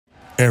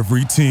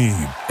Every team,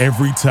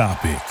 every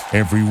topic,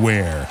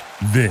 everywhere.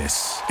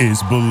 This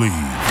is Believe.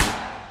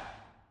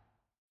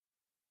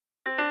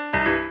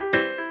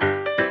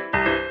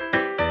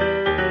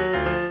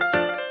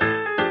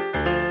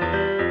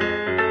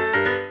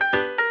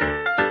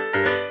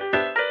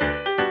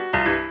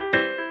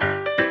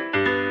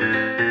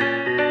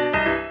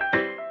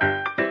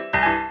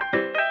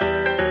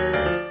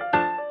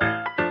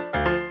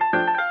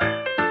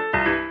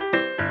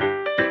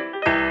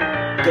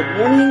 Good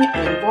morning,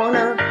 Ann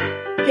Varner.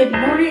 Good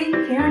morning,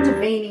 Karen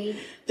Devaney.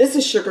 This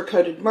is Sugar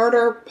Coated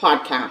Murder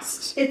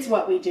Podcast. It's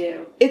what we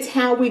do. It's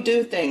how we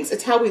do things.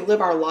 It's how we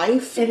live our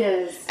life. It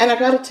is. And I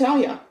got to tell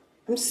you,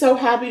 I'm so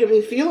happy to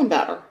be feeling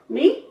better.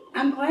 Me?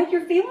 I'm glad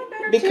you're feeling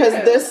better because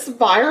too. This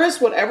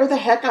virus, whatever the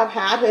heck I've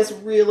had, has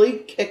really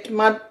kicked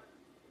my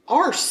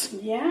arse.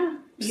 Yeah.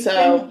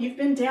 You've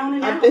been down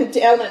and out. I've been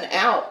down and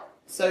out.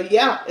 So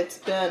yeah, it's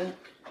been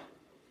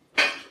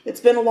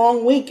a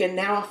long week, and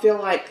now I feel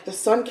like the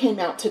sun came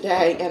out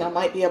today, and I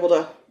might be able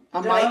to. I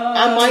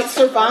might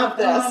survive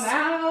this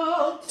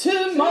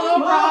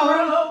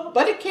tomorrow.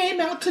 But it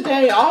came out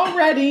today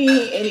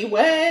already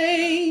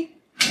anyway.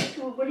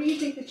 Well, what do you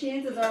think the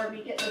chances are of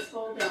me getting this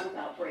fold down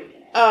without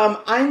breaking it? I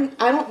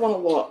don't want to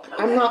look.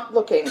 Okay. I'm not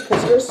looking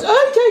because you're so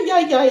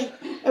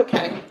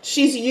Okay.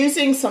 She's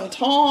using some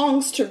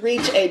tongs to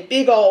reach a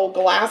big old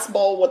glass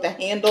bowl with a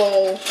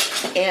handle,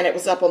 and it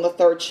was up on the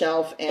third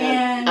shelf,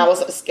 and I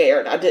was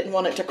scared. I didn't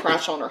want it to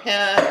crash on her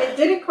head. It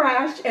didn't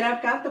crash, and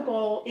I've got the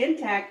bowl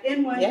intact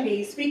in one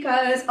piece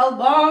because,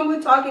 along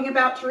with talking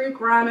about true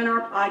crime in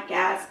our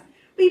podcast,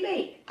 we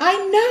bake. I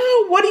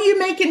know. What are you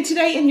making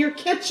today in your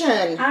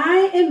kitchen?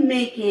 I am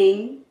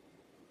making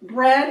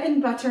bread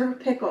and butter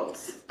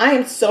pickles. I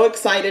am so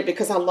excited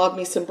because I love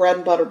me some bread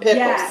and butter pickles.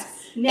 Yes.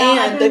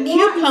 Now, and the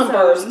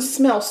cucumbers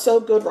smell so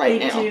good right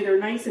now. They do. They're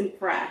nice and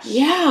fresh.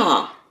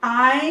 Yeah.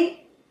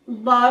 I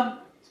love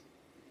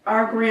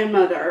our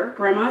grandmother.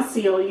 Grandma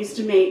Seal used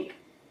to make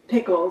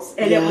pickles,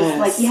 and it was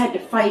like you had to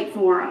fight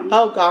for them.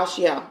 Oh gosh,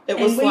 yeah.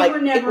 We were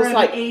never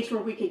at an age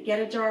where we could get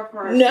a jar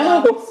for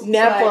ourselves. No,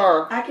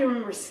 never. I can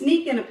remember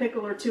sneaking a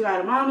pickle or two out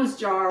of Mama's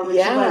jar when she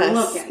wasn't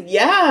looking.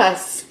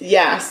 Yes.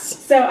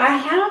 So I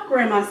have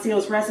Grandma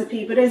Seal's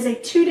recipe, but it is a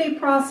 2-day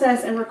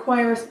process and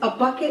requires a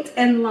bucket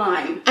and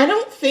lime. I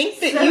don't think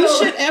that you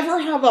should ever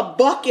have a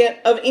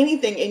bucket of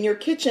anything in your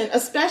kitchen,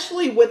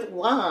 especially with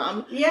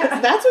lime.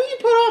 Yeah. That's what you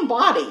put on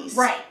bodies.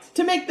 Right.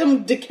 To make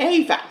them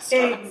decay faster.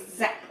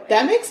 Exactly.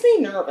 That makes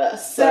me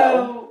nervous.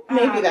 So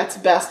maybe that's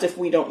best if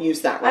we don't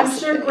use that recipe.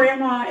 I'm sure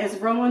Grandma is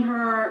rolling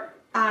her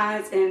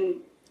eyes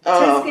and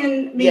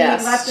tisking me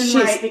left and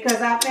right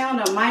because I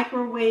found a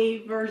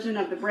microwave version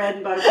of the bread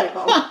and butter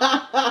pickle.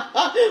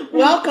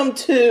 Welcome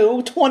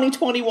to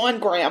 2021,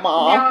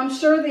 Grandma. Now, I'm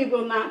sure they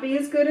will not be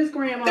as good as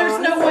Grandma's.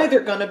 There's no way they're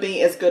going to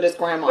be as good as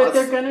Grandma's. But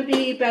they're going to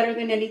be better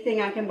than anything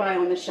I can buy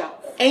on the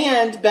shelf.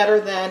 And better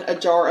than a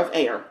jar of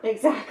air.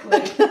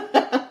 Exactly.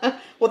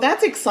 Well,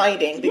 that's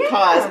exciting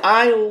because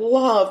I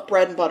love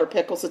bread and butter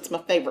pickles. It's my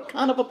favorite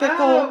kind of a pickle.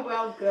 Oh,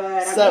 well,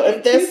 good. So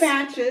if this, 2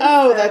 batches.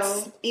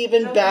 That's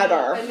even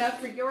better. Enough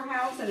for your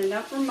house and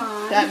enough for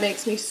mine. That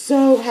makes me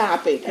so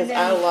happy because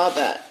I love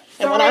it.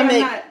 And when I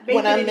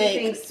make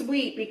anything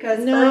sweet because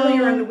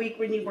earlier in the week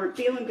when you weren't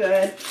feeling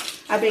good,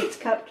 I baked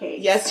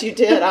cupcakes. Yes, you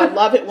did. I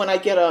love it when I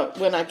get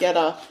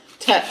a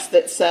text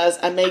that says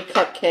I made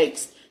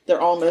cupcakes. They're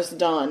almost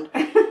done.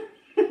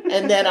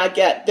 And then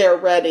they're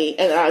ready,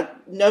 and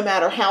no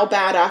matter how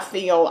bad I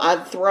feel,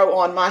 I'd throw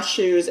on my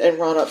shoes and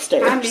run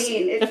upstairs. I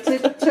mean,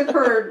 it took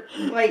her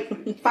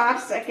like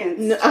 5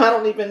 seconds. I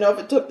don't even know if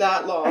it took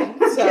that long.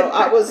 So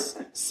I was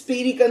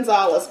Speedy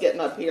Gonzalez getting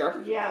up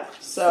here. Yeah.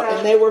 So,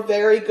 and they were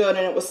very good,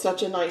 and it was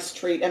such a nice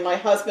treat. And my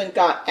husband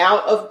got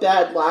out of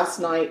bed last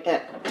night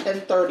at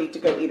 10:30 to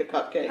go eat a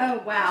cupcake.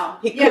 Oh, wow.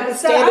 He couldn't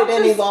stand it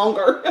any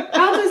longer.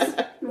 I'll just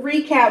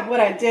recap what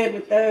I did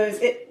with those.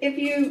 If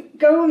you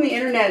go on the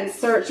internet and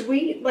search,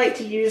 we like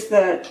to use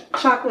the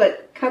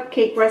chocolate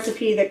cupcake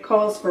recipe that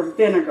calls for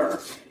vinegar.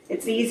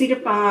 It's easy to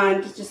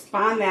find. Just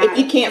find that. If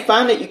you can't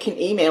find it, you can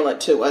email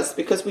it to us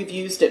because we've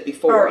used it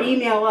before. Or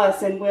email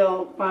us and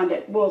we'll find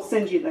it. We'll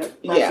send you the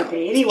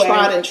recipe. Anyway,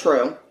 tried and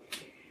true.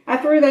 I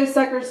threw those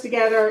suckers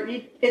together.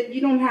 You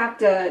don't have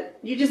to.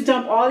 You just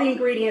dump all the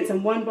ingredients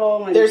in one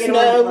bowl and there's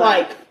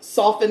no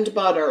softened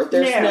butter.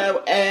 There's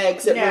no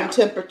eggs at room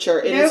temperature.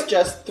 It is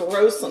just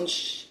throw some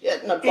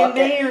shit in a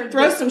bucket.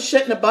 Throw some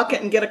shit in a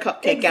bucket and get a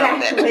cupcake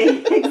out of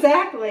it.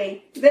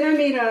 Exactly.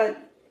 Then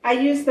I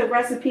used the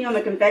recipe on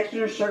the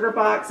confectioner's sugar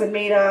box and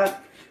made a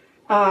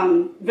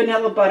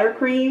vanilla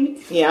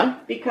buttercream. Yeah.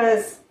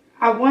 Because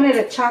I wanted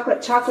a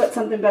chocolate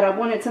something, but I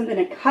wanted something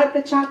to cut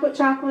the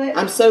chocolate.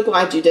 I'm so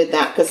glad you did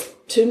that because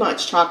too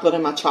much chocolate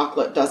in my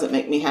chocolate doesn't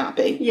make me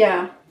happy.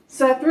 Yeah.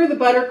 So I threw the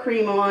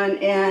buttercream on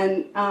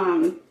and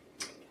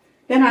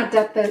then I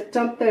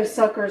dumped those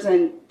suckers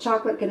in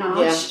chocolate ganache.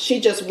 Yeah, she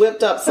just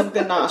whipped up some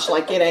ganache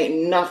like it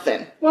ain't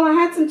nothing. Well, I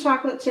had some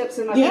chocolate chips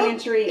in my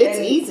pantry. It's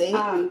easy.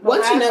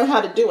 Once you know how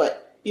to do it,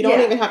 you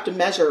don't even have to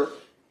measure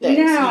things.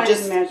 No, I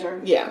didn't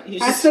measure. Yeah.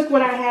 I took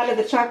what I had of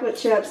the chocolate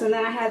chips, and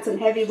then I had some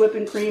heavy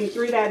whipping cream,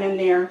 threw that in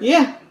there.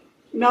 Yeah.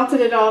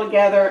 Melted it all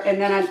together, and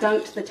then I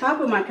dunked the top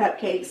of my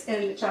cupcakes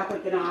in the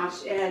chocolate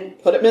ganache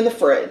and put them in the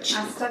fridge.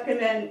 I stuck them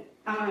in.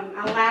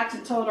 I laughed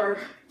and told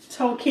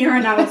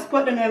Karen I was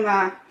putting them in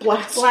my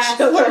blast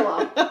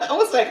chiller. I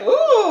was like,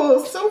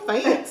 ooh, so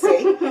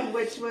fancy.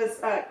 Which was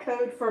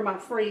code for my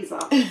freezer.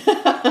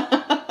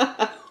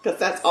 Because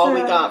that's all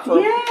we got for.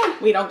 Yeah.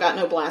 We don't got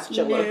no blast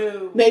chiller.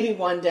 No. Maybe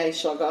one day,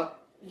 sugar.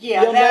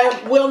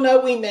 Yeah. We'll know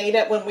we made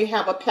it when we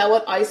have a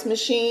pellet ice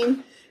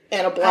machine.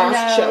 And a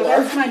blast chiller.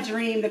 That's my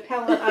dream, the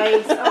pellet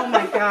ice. Oh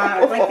my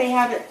God. Like they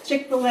have at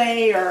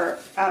Chick-fil-A or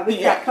we've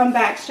got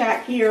Comeback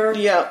Shack here.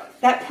 Yep.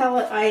 That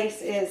pellet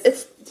ice is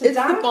it's the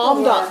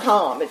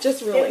bomb.com. It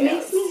just really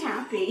makes me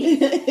happy.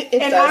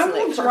 it and does I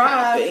will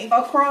drive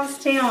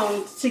across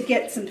town to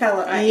get some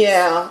pellet ice.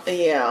 Yeah.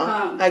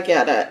 I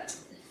get it.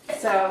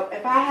 So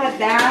if I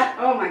had that,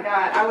 oh my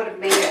God, I would have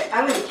made it.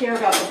 I wouldn't care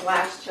about the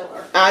blast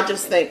chiller. I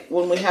just think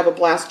when we have a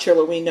blast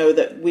chiller, we know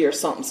that we are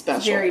something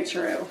special. Very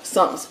true.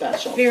 Something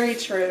special. Very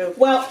true.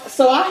 Well,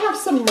 so I have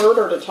some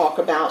murder to talk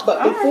about,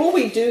 but before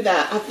we do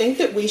that, I think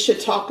that we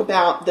should talk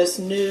about this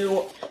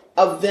new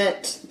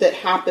event that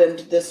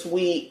happened this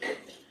week.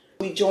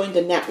 We joined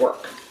a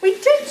network.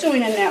 We did join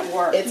a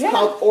network. It's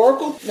called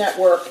Oracle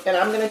Network, and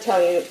I'm going to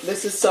tell you,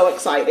 this is so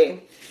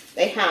exciting.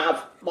 They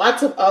have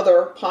lots of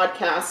other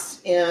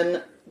podcasts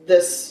in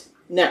this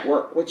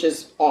network, which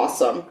is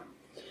awesome.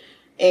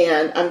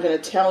 And I'm going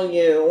to tell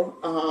you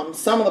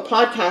some of the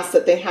podcasts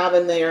that they have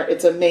in there.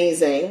 It's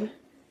amazing.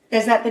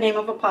 Is that the name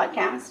of a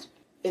podcast?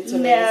 It's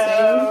amazing.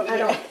 No, I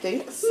don't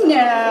think so.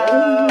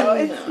 No,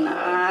 it's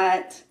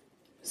not.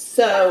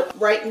 So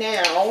right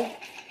now,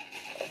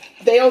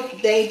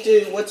 they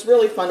do, what's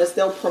really fun is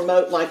they'll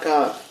promote like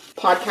a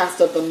podcast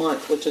of the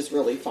month, which is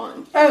really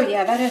fun. Oh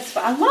yeah, that is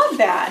fun. I love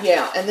that.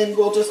 Yeah, and then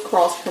we'll just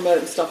cross promote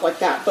and stuff like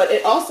that. But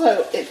it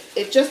also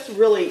it just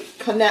really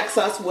connects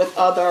us with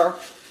other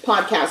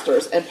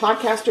podcasters, and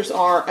podcasters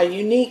are a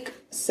unique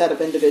set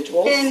of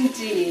individuals.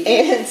 Indeed.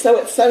 And so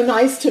it's so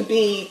nice to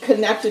be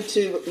connected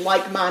to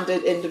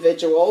like-minded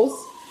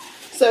individuals.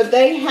 So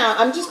they have,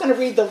 I'm just going to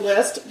read the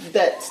list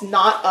that's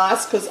not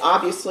us, because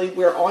obviously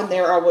we're on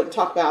there, I wouldn't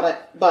talk about it,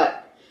 but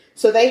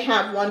so they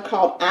have one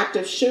called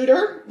Active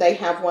Shooter. They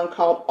have one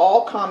called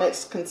All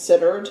Comics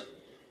Considered.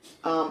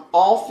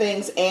 All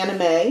Things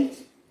Anime.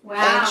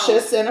 Wow.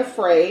 Anxious and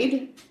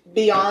Afraid.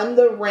 Beyond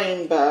the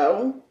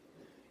Rainbow.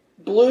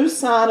 Blue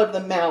Side of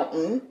the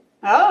Mountain.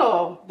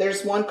 Oh.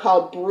 There's one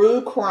called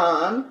Brew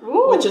Crime,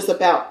 which is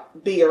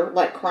about beer,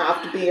 like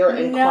craft beer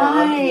and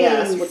crime.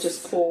 Yes, which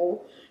is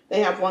cool.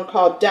 They have one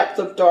called Depth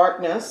of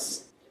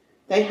Darkness.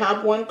 They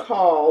have one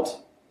called,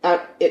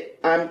 I'm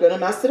going to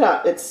mess it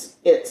up. It's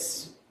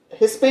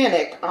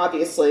Hispanic,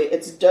 obviously.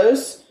 It's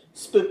Dos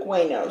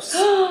Spookwanos.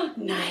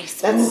 Nice.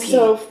 That's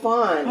so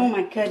fun. Oh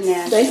my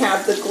goodness. They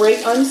have The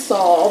Great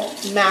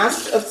Unsolved,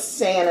 Mask of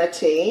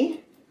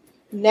Sanity,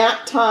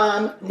 Nap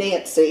Time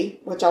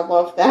Nancy, which I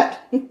love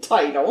that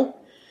title.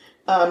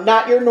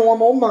 Not Your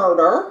Normal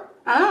Murder.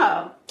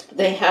 Oh.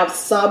 They have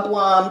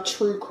Sublime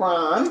True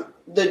Crime,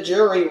 The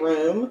Jury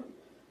Room,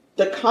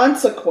 The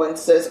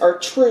Consequences, or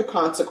True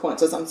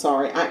Consequences, I'm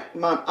sorry.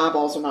 My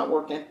eyeballs are not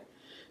working.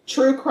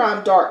 True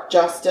Crime Dark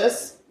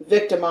Justice,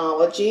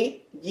 Victimology,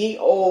 Ye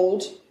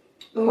Old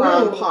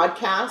Crime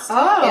Podcast,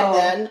 and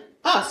then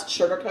us,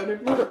 Sugar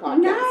Coated Murder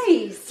Podcast.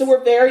 Nice. So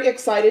we're very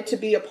excited to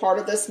be a part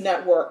of this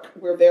network.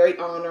 We're very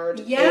honored.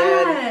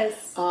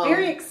 Yes. And,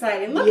 very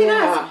exciting. Look at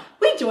us.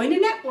 We joined a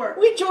network.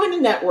 We joined a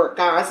network,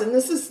 guys, and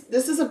this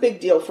is a big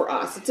deal for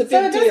us. It's a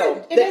big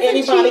deal that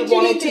anybody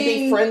wanted to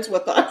be friends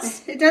with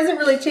us. It doesn't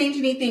really change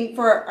anything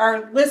for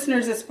our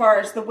listeners as far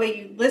as the way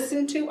you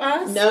listen to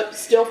us. Nope,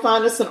 still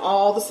find us in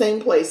all the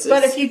same places.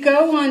 But if you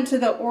go on to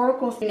the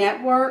Oracle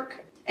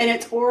Network, and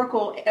it's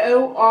Oracle,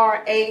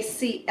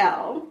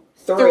 ORACL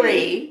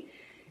 3,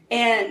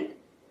 and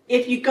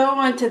if you go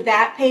onto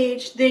that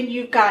page, then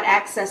you've got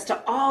access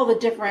to all the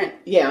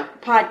different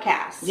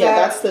podcasts. Yeah,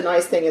 that's the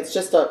nice thing. It's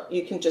just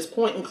you can just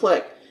point and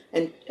click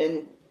and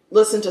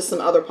listen to some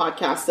other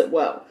podcasts as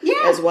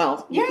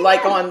well. Yeah,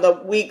 like on the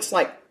weeks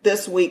like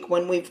this week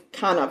when we've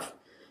kind of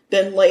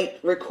been late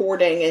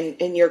recording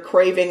and you're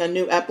craving a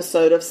new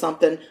episode of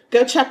something,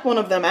 go check one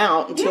of them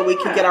out until we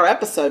can get our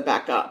episode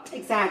back up.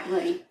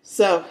 Exactly.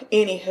 So,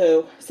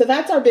 anywho,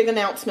 that's our big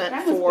announcement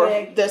for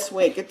this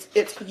week.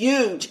 It's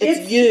huge.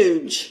 It's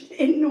huge.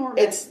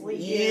 Enormously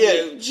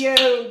huge.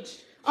 Huge.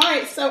 All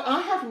right, so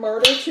I have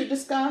murder to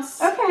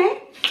discuss.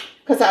 Okay.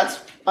 Because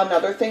that's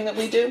another thing that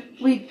we do.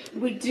 We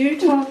do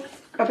talk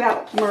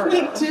about murder.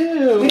 We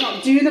do. We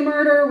don't do the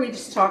murder. We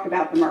just talk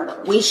about the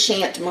murder. We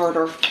shan't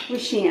murder. We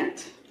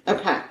shan't.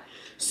 Okay.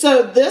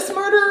 So this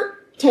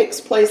murder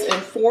takes place in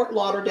Fort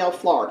Lauderdale,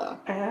 Florida.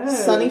 Oh.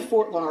 Sunny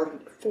Fort Lauderdale.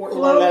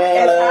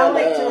 As I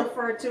like to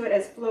refer to it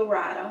as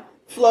Florida.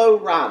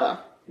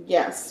 Florida.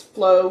 Yes,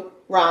 Florida.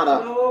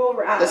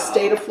 The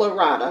state of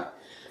Florida.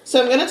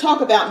 So I'm going to talk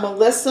about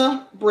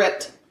Melissa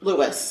Britt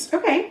Lewis.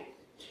 Okay.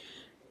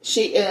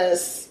 She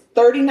is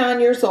 39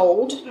 years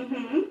old.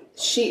 Mm-hmm.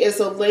 She is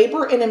a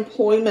labor and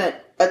employment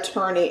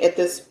attorney at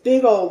this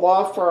big old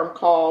law firm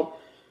called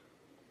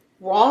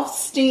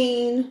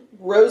Rothstein,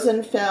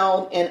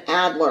 Rosenfeld, and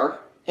Adler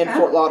in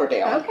Fort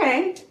Lauderdale.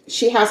 Okay.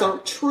 She has a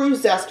true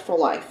zest for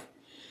life.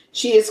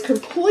 She is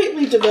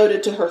completely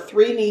devoted to her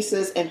 3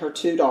 nieces and her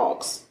 2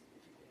 dogs.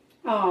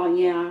 Oh,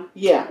 yeah.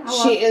 Yeah.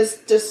 She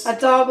is just... a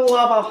dog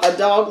lover. A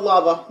dog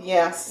lover,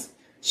 yes.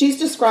 She's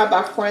described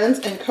by friends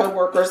and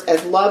coworkers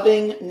as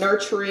loving,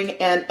 nurturing,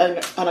 and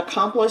an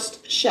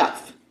accomplished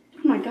chef.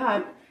 Oh, my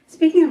God.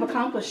 Speaking of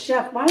accomplished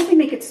chef, why do they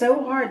make it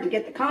so hard to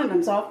get the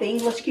condoms off the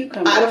English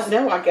cucumbers? I don't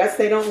know. I guess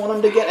they don't want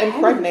them to get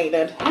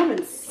impregnated. I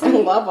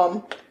love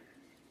them.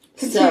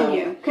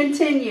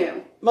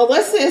 Continue.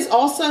 Melissa is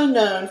also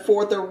known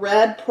for the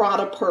red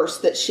Prada purse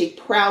that she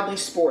proudly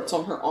sports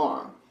on her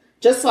arm.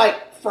 Just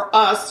like for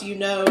us,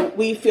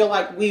 we feel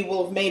like we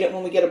will have made it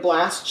when we get a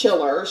blast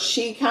chiller.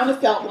 She kind of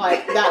felt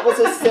like that was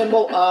a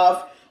symbol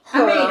of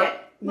her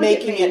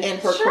making it in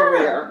her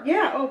career.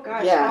 Yeah. Oh,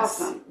 gosh.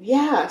 Yes. Awesome.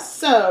 Yeah.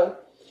 So,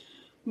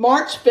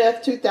 March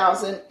 5th,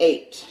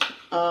 2008,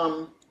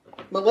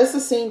 Melissa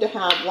seemed to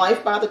have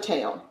life by the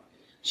tail.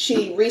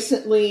 She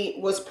recently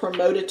was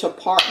promoted to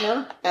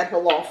partner at her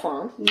law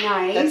firm.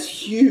 Nice. That's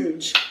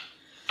huge.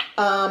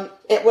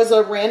 It was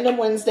a random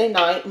Wednesday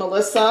night.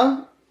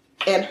 Melissa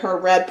and her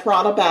red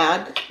Prada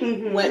bag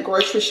went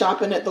grocery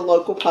shopping at the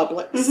local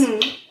Publix.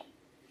 Mm-hmm.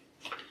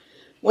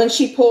 When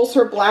she pulls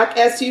her black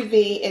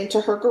SUV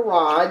into her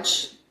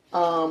garage,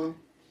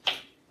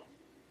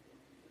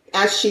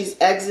 as she's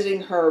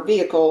exiting her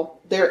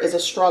vehicle, there is a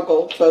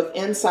struggle both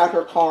inside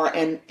her car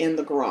and in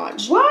the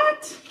garage.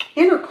 What?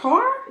 In her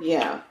car?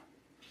 Yeah.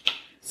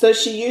 So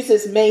she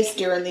uses mace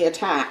during the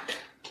attack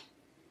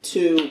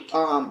to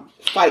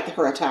fight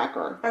her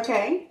attacker.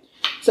 Okay.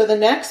 So the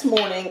next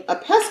morning, a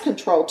pest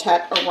control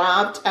tech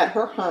arrived at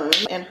her home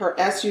and her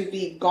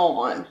SUV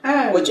gone,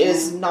 which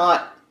is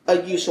not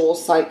a usual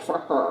sight for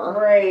her.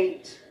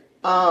 Right.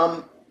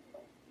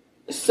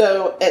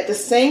 So at the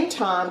same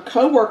time,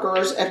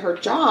 coworkers at her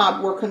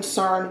job were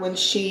concerned when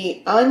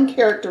she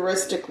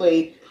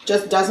uncharacteristically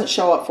just doesn't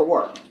show up for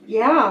work.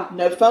 Yeah.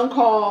 No phone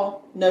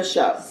call, no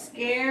show.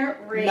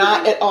 Scary.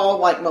 Not at all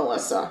like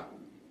Melissa.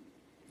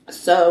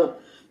 So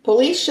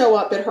police show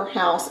up at her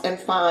house and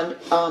find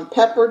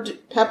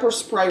pepper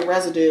spray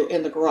residue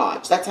in the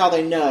garage. That's how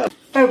they know.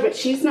 Oh, but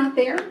she's not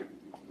there?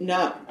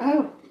 No.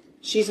 Oh.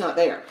 She's not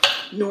there.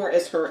 Nor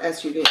is her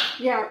SUV.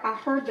 Yeah, I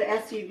heard the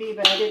SUV,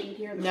 but I didn't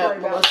hear the story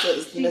about Melissa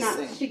is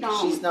missing. She's gone.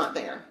 She's not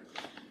there.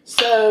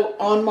 So,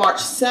 on March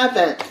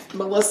 7th,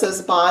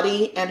 Melissa's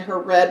body and her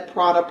red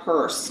Prada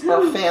purse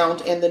are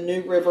found in the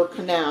New River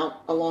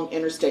Canal along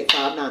Interstate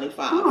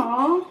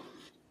 595.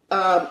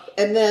 Aww.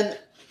 And then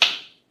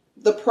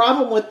the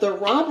problem with the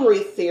robbery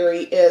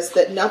theory is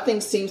that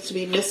nothing seems to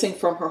be missing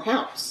from her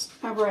house.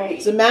 All right.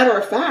 As a matter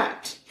of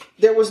fact,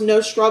 there was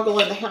no struggle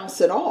in the house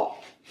at all.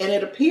 And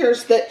it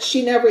appears that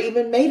she never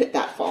even made it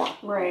that far.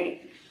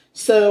 Right.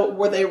 So,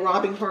 were they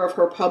robbing her of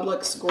her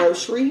Publix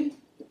grocery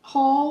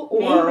haul?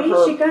 Or maybe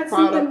her she got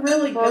something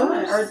really purse?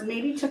 good. Or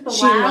maybe took the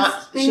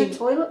last thing of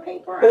toilet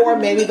paper. Or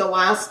maybe the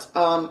last,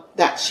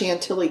 that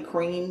chantilly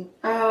cream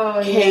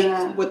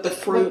cake with the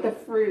fruit. With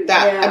the fruit,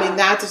 I mean,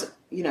 that's,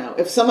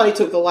 if somebody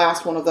took the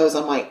last one of those,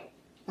 I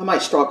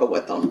might struggle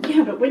with them.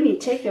 Yeah, but wouldn't you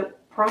take their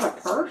Prada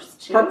purse,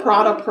 too? Her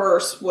Prada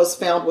purse was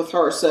found with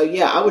her, so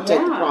yeah, I would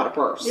take the Prada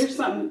purse. There's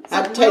something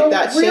I would take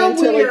that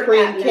chantilly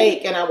cream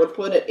cake and I would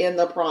put it in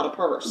the Prada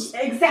purse.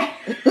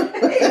 Exactly.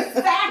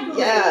 Exactly.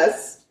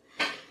 Yes.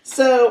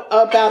 So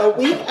about a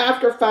week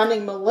after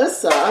finding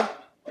Melissa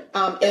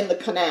in the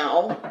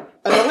canal,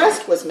 an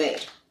arrest was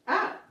made.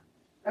 Ah,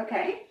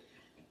 okay.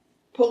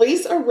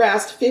 Police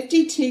arrest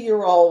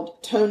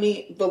 52-year-old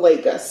Tony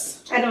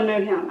Villegas. I don't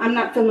know him. I'm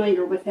not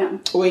familiar with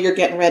him. Well, you're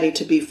getting ready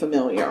to be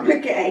familiar.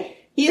 Okay.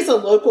 He is a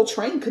local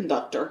train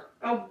conductor.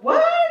 A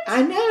what?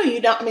 I know, you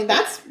don't, I mean,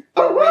 that's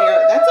a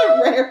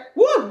rare,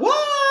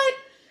 what?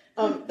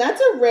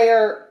 That's a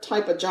rare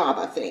type of job,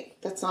 I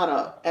think. That's not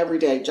a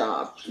everyday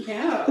job.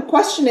 Yeah. The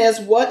question is,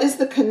 what is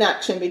the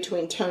connection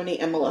between Tony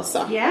and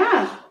Melissa?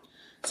 Yeah.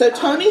 So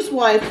Tony's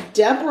wife,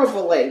 Deborah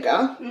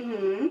Villega,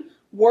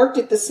 worked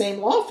at the same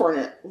law firm.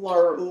 It's a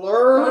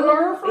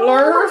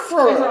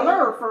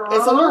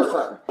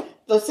Lurfer.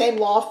 The same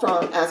law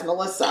firm as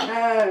Melissa.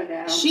 Oh,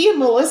 no. She and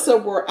Melissa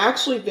were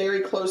actually very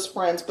close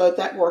friends, both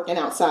at work and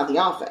outside the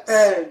office.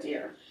 Oh,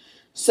 dear.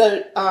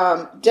 So,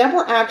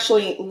 Deborah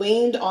actually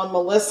leaned on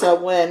Melissa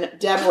when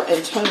Deborah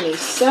and Tony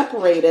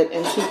separated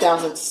in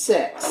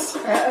 2006.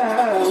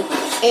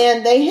 Uh-oh.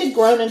 And they had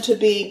grown into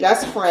be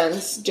best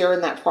friends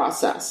during that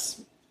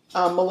process.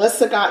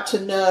 Melissa got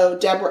to know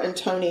Deborah and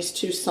Tony's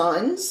 2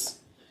 sons.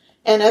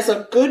 And as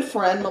a good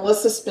friend,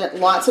 Melissa spent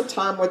lots of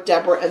time with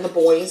Deborah and the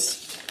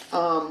boys.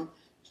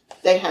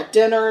 They had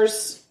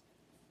dinners,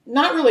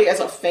 not really as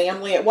a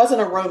family. It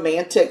wasn't a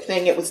romantic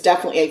thing. It was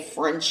definitely a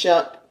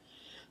friendship,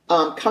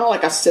 kind of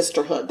like a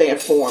sisterhood. They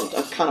had formed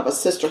a kind of a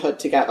sisterhood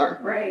together.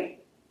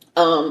 Right.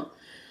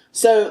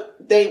 So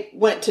they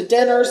went to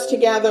dinners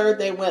together.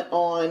 They went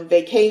on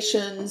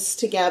vacations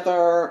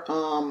together.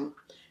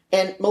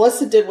 And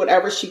Melissa did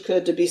whatever she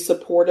could to be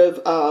supportive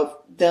of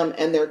them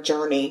and their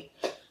journey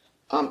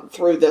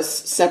through this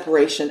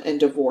separation and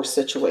divorce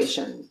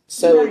situation.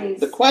 So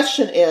the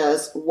question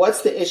is,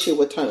 what's the issue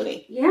with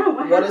Tony?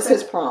 Yeah, what is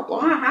his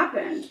problem? What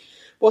happened?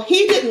 Well,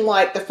 he didn't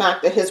like the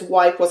fact that his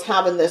wife was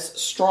having this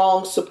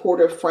strong,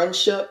 supportive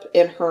friendship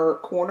in her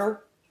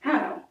corner.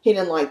 Oh. He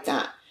didn't like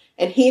that.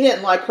 And he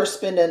didn't like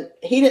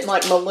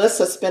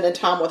Melissa spending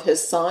time with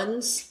his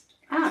sons.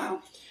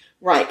 Oh.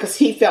 Right, because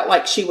he felt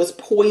like she was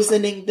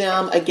poisoning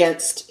them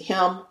against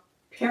him.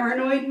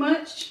 Paranoid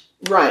much?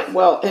 Right,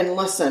 well, and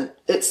listen,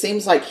 it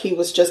seems like he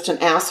was just an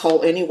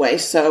asshole anyway,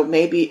 so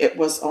maybe it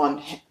was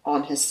on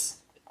his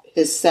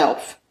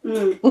self,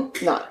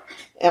 not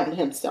on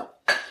himself.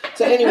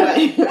 So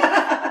anyway,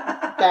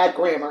 bad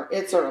grammar,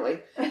 it's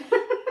early.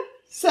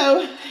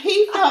 So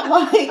he felt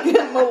like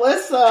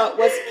Melissa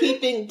was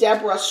keeping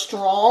Deborah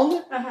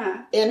strong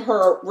in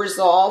her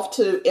resolve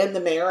to end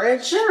the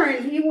marriage. Sure,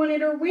 and he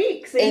wanted her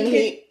weak. So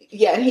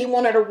he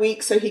wanted her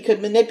weak so he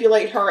could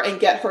manipulate her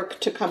and get her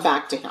to come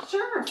back to him.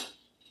 Sure.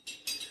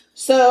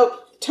 So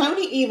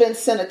Tony even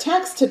sent a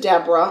text to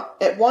Deborah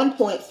at one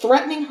point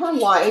threatening her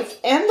life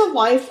and the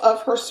life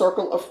of her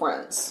circle of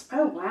friends.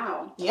 Oh,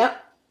 wow.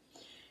 Yep.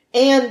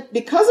 And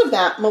because of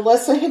that,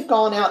 Melissa had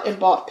gone out and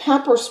bought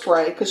pepper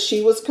spray because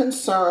she was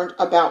concerned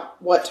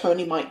about what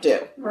Tony might do.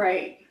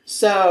 Right.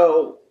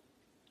 So,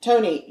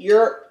 Tony,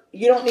 you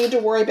don't need to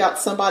worry about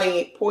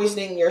somebody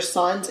poisoning your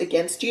sons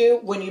against you.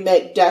 When you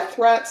make death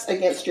threats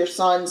against your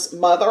son's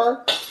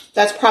mother,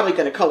 that's probably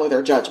going to color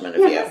their judgment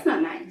of you. Yeah, that's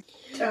not nice,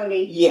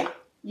 Tony. Yeah.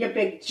 You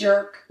big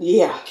jerk.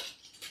 Yeah.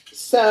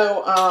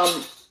 So,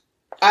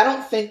 I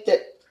don't think that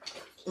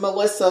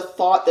Melissa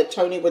thought that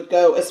Tony would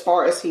go as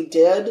far as he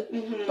did,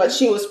 but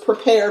she was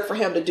prepared for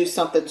him to do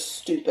something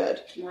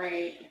stupid.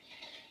 Right.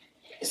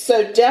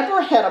 So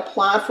Deborah had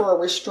applied for a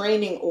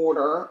restraining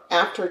order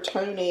after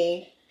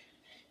Tony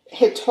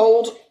had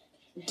told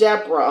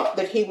Deborah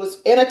that he was,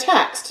 in a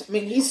text, I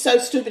mean, he's so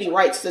stupid he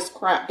writes this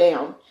crap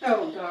down.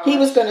 Oh, God. He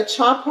was going to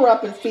chop her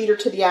up and feed her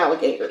to the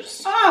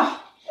alligators.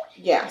 Oh.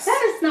 Yes.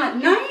 That is not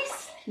nice.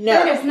 No.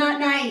 That is not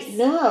nice.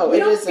 No,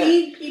 it isn't.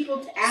 Feed people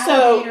to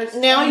alligators. So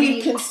now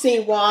you can see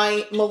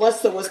why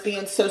Melissa was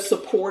being so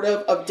supportive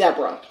of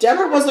Deborah.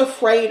 Deborah was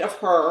afraid of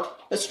her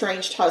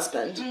estranged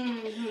husband.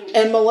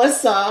 And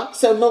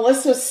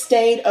Melissa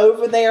stayed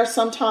over there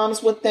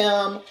sometimes with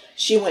them.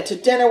 She went to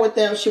dinner with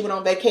them. She went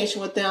on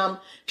vacation with them.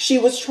 She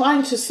was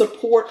trying to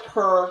support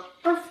her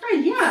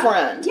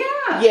friend.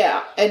 Yeah.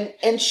 Yeah.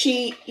 And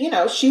she,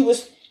 she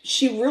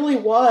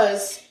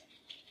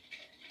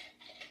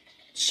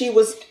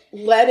was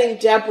letting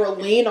Deborah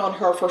lean on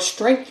her for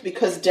strength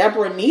because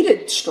Deborah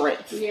needed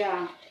strength.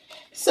 Yeah.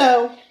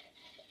 So,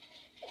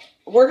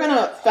 we're going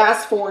to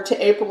fast forward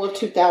to April of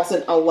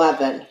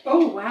 2011.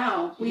 Oh,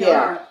 wow. We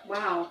are.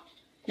 Wow.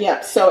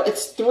 Yeah, so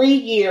it's 3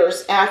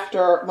 years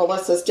after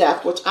Melissa's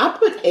death, which I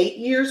put 8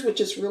 years,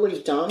 which is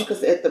really dumb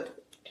because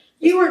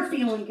you weren't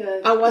feeling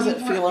good. I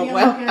wasn't feeling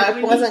well.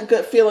 I wasn't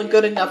feeling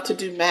good enough to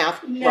do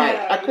math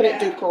right. I couldn't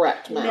do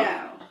correct math.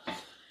 No.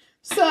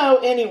 So,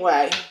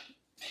 anyway,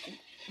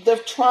 the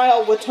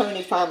trial with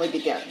Tony finally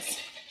begins.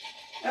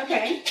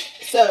 Okay.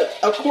 So,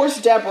 of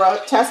course, Deborah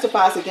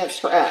testifies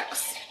against her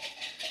ex.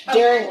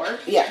 During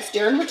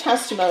her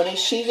testimony,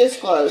 she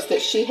disclosed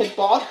that she had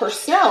bought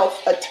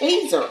herself a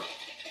taser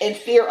in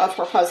fear of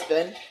her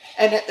husband.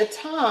 And at the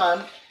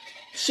time,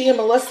 she and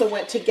Melissa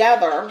went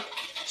together.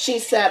 She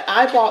said,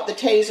 I bought the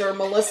taser,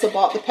 Melissa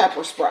bought the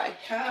pepper spray.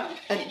 Oh.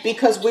 And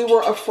because we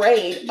were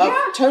afraid of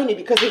Tony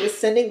because he was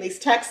sending these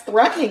texts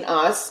threatening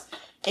us.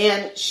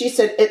 And she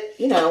said,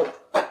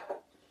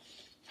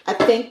 I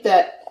think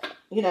that,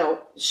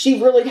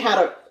 she really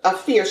had a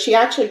fear. She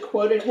actually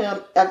quoted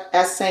him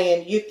as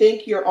saying, you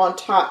think you're on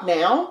top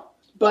now,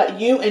 but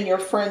you and your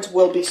friends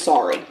will be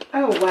sorry.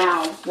 Oh,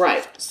 wow.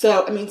 Right.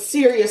 So,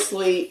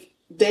 seriously,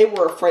 they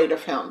were afraid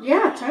of him.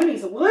 Yeah,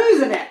 Tony's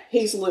losing it.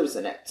 He's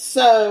losing it.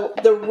 So,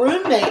 the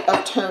roommate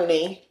of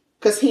Tony,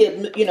 because he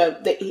had,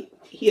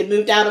 he had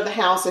moved out of the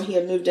house and he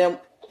had moved in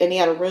and he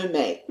had a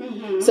roommate.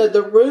 So,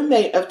 the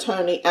roommate of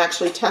Tony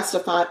actually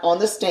testified on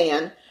the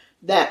stand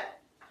that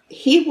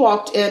he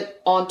walked in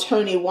on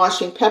Tony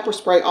washing pepper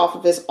spray off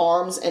of his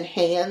arms and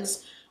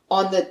hands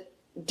on the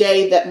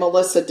day that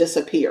Melissa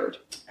disappeared.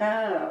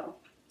 Oh.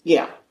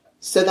 Yeah.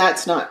 So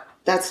that's not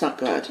good. That's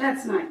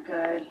not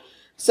good.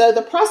 So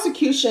the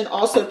prosecution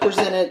also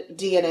presented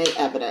DNA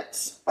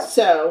evidence.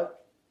 So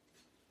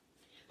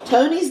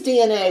Tony's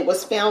DNA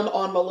was found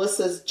on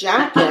Melissa's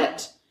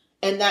jacket,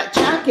 and that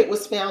jacket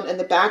was found in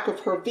the back of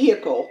her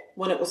vehicle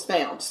when it was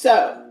found.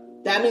 So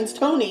that means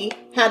Tony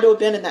had to have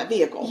been in that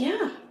vehicle.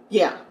 Yeah.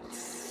 Yeah.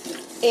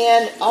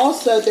 And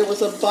also there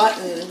was a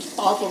button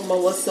off of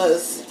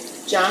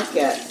Melissa's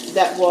jacket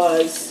that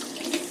was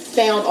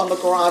found on the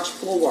garage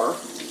floor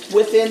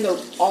within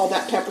all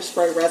that pepper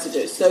spray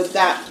residue. So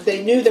that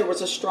they knew there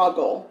was a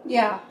struggle.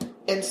 Yeah.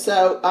 And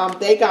so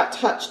they got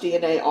touch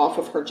DNA off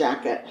of her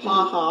jacket.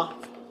 Ha ha.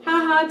 Ha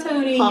ha,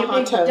 Tony, you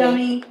big Tony.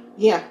 Dummy.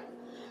 Yeah.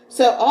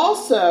 So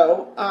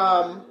also,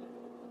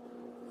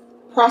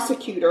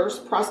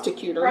 prosecutors,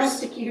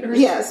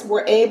 yes,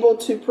 were able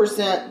to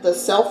present the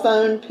cell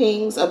phone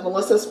pings of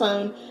Melissa's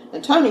phone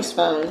and Tony's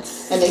phone,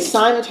 and they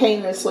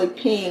simultaneously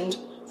pinged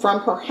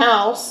from her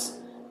house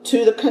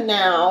to the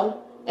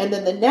canal, and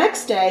then the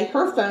next day,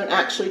 her phone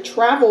actually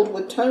traveled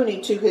with Tony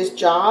to his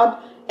job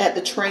at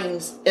the train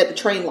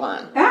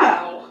line.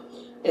 Oh.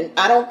 And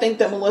I don't think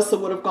that Melissa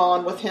would have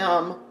gone with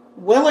him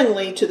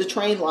willingly to the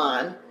train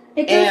line.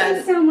 It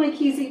doesn't sound like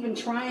he's even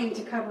trying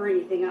to cover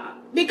anything up.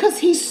 Because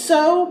he's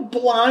so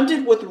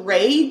blinded with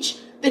rage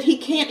that he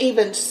can't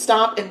even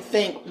stop and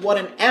think what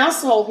an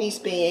asshole he's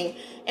being,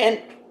 and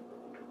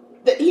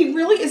that he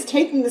really is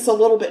taking this a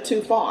little bit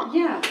too far.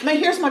 Yeah. Now,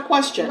 here's my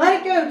question.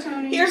 Let it go,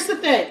 Tony. Here's the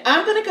thing.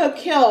 I'm going to go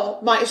kill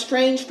my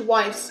estranged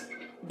wife's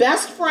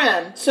best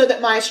friend so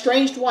that my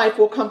estranged wife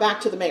will come back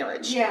to the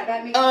marriage. Yeah,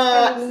 that makes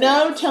sense.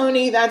 No,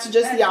 Tony, that's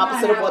the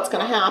opposite of what's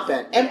going to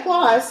happen. And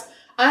plus,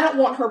 I don't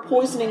want her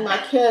poisoning my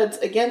kids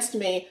against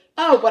me.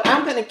 Oh, but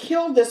I'm going to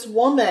kill this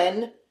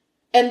woman,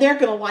 and they're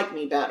going to like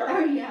me better.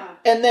 Oh, yeah.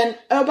 And then,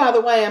 oh, by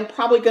the way, I'm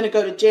probably going to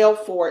go to jail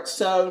for it.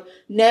 So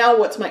now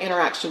what's my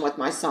interaction with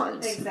my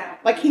sons?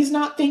 Exactly. Like, he's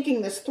not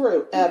thinking this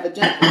through,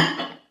 evidently.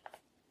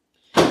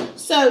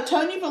 So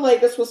Tony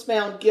Villegas was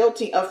found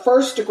guilty of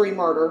first-degree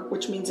murder,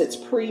 which means it's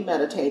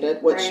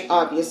premeditated, which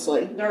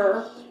obviously.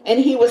 And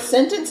he was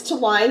sentenced to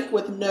life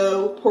with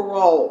no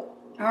parole.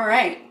 All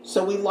right.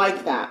 So we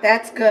like that.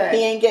 That's good.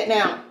 He ain't getting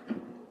out.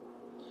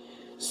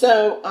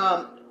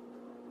 So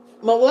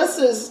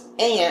Melissa's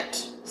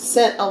aunt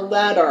sent a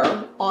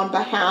letter on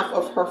behalf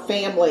of her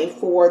family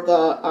for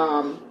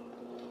the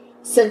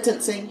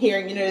sentencing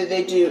hearing. You know,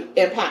 they do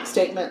impact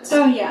statements.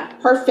 Oh, yeah.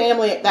 Her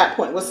family at that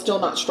point was still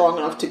not strong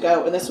enough to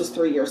go, and this was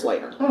 3 years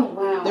later. Oh,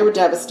 wow. They were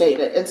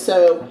devastated. And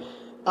so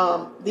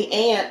the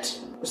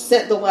aunt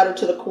sent the letter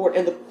to the court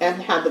and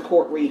had the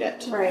court read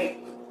it. Right.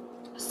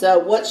 So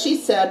what she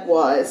said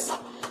was,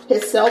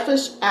 his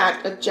selfish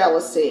act of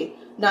jealousy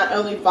not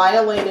only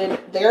violated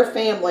their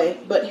family,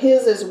 but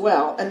his as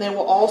well, and they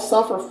will all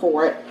suffer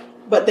for it,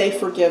 but they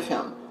forgive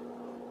him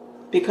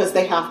because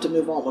they have to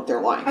move on with their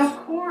life. Of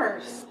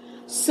course.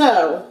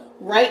 So,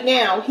 right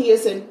now, he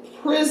is in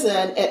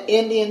prison at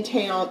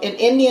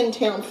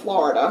Indiantown,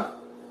 Florida.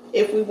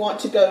 If we want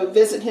to go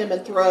visit him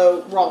and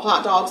throw raw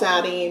hot dogs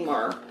at him,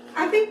 or...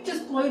 I think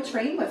just blow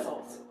train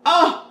whistles.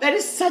 Oh, that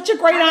is such a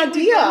great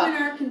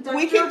idea.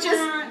 We could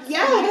just,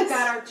 yes. We've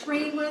got our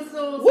train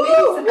whistles,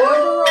 woo, maybe some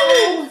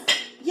overalls.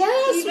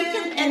 Yes, even, we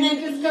can, and then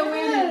just go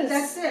in and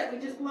that's it. We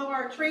just blow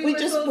our train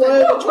whistles. We just blow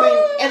the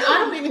train. And I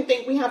don't even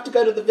think we have to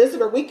go to the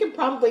visitor. We could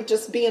probably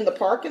just be in the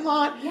parking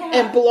lot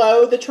and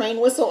blow the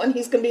train whistle, and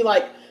he's going to be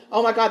like,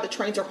 oh my God, the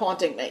trains are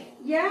haunting me.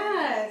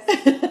 Yes.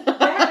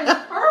 That is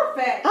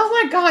perfect. Oh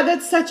my God,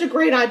 that's such a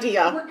great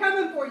idea. We're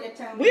coming for you,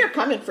 Tony. We are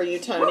coming for you,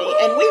 Tony.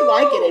 Woo-hoo! And we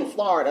like it in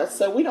Florida,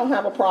 so we don't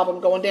have a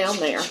problem going down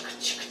there.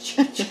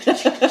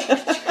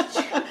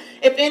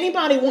 If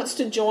anybody wants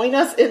to join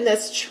us in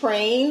this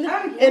train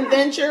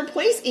adventure,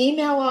 please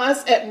email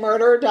us at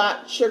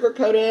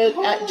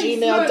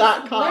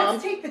murder.sugarcoated@gmail.com.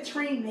 Let's take the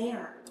train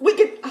there. We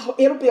could,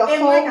 it'll be a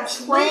whole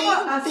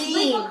train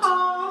theme.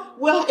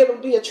 Well, it'll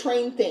be a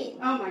train theme.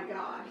 Oh my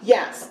God.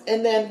 Yes,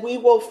 and then we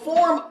will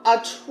form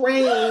a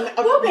train.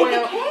 We'll bake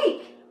a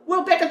cake.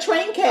 We'll bake a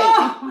train cake.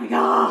 Oh my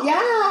God.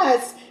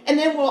 Yes, and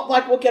then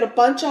we'll get a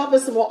bunch of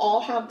us, and we'll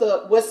all have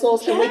the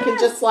whistles, and we can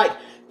just like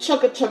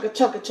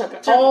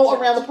chugga all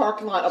around the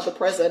parking lot of the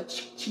prison.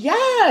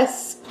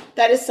 Yes,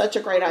 that is such a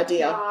great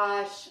idea.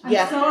 Gosh,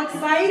 I'm so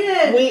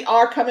excited. We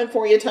are coming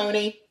for you,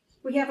 Tony.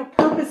 We have a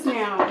purpose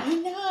now. I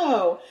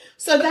know.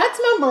 So that's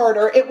my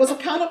murder. It was a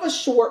kind of a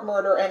short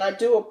murder, and I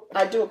do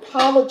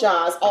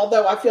apologize,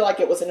 although I feel like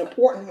it was an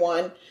important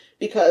one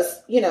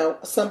because, you know,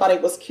 somebody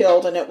was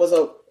killed, and it was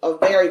a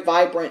very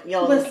vibrant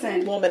young woman in the prime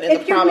of her life.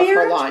 If your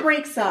marriage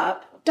breaks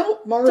up,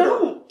 don't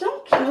murder.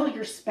 Don't kill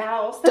your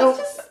spouse. That's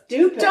just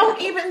stupid.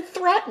 Don't even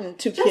threaten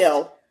to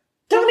kill.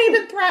 Don't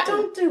even threaten.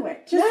 Don't do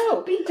it.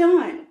 Just be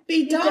done.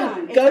 Be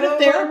done. Go to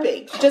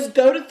therapy. Just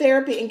go to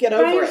therapy and get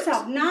over it. By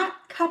yourself,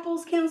 not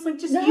couples counseling.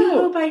 Just you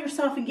go by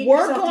yourself and get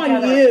yourself together.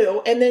 Work on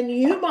you, and then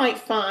you might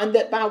find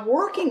that by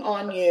working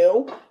on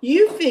you,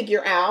 you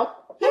figure out,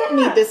 I don't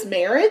need this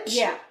marriage.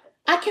 Yeah.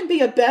 I can be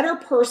a better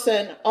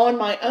person on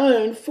my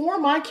own for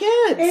my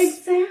kids.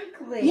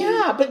 Exactly.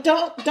 Yeah, but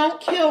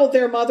don't kill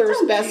their mother's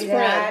best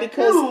friend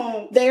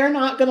because they're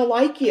not going to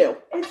like you.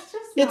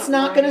 It's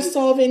not going to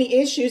solve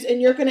any issues,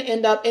 and you're going to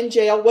end up in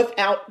jail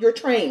without your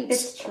trains.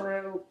 It's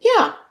true.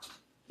 Yeah.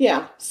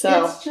 Yeah.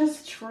 So it's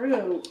just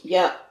true.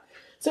 Yeah.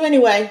 So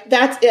anyway,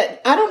 that's it.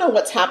 I don't know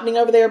what's happening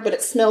over there, but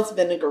it smells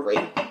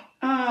vinegary.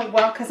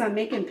 Well, because I'm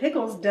making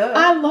pickles, duh.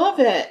 I love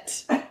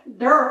it.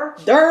 Durr.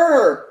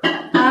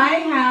 I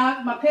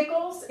have my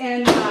pickles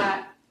and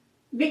my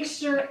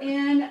mixture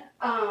in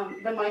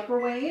the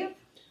microwave.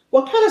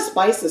 What kind of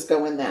spices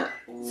go in that?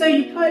 So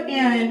you put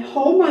in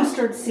whole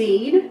mustard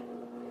seed,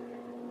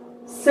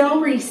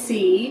 celery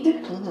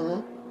seed,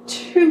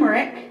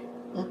 turmeric,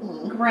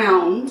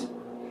 ground,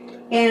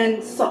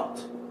 and salt.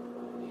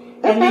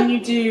 Okay. And then you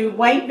do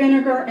white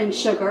vinegar and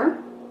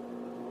sugar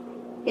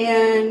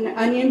and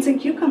onions and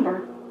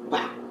cucumber.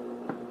 Wow.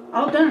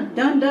 All done.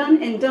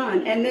 Done, and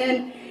done. And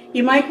then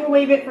you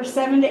microwave it for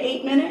 7 to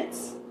 8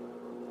 minutes.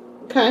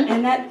 Okay.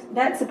 And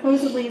that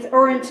supposedly is,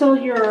 or until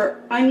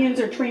your onions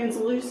are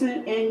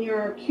translucent and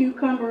your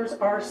cucumbers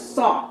are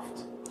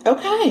soft.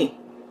 Okay.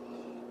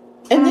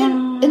 And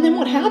then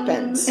what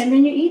happens? And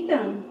then you eat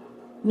them.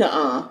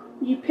 Nuh-uh.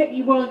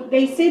 Well,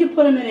 they say to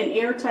put them in an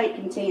airtight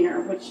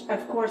container, which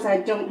of course I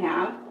don't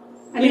have.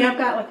 I mean, I've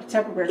got like a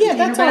Tupperware container,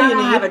 that's but all I you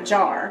don't need. have a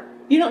jar.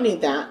 You don't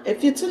need that.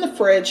 If it's in the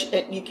fridge,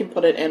 you can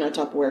put it in a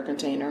Tupperware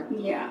container.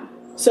 Yeah.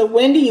 So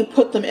when do you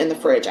put them in the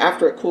fridge?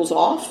 After it cools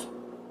off?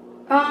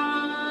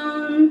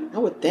 I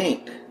would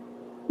think.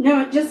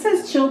 No, it just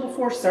says chill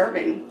before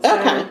serving. So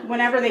okay.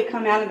 Whenever they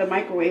come out of the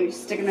microwave, you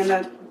stick them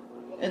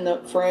in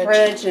the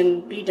fridge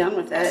and be done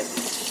with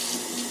it.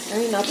 There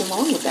ain't nothing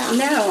wrong with that.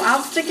 No,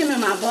 I'll stick them in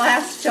my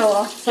blast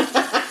chiller so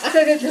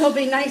that they'll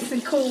be nice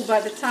and cool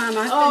by the time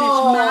I finish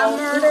my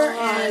murder.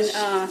 Gosh.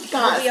 And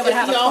we'll be able to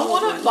have if y'all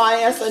want to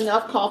buy us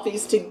enough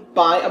coffees to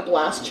buy a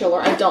blast chiller,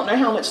 I don't know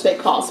how much they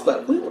cost,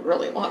 but we would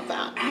really want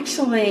that.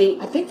 Actually,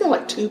 I think they're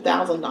like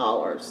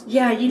 $2,000.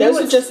 Yeah, those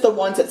are just the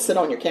ones that sit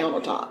on your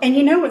countertop. And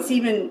you know what's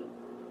even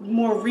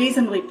more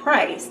reasonably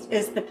priced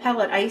is the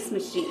pellet ice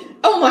machine.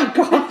 Oh my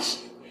gosh!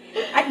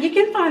 You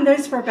can find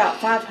those for about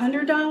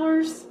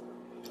 $500.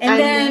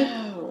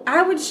 And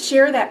I would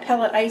share that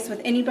pellet ice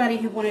with anybody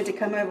who wanted to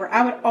come over.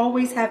 I would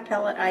always have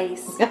pellet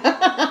ice.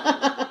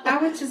 I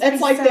would just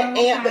It's like so the aunt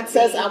happy. that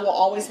says, I will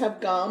always have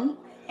gum.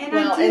 And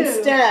well,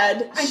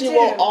 instead, she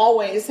will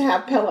always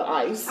have pellet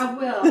ice. I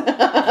will.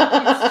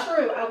 It's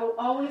true. I will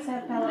always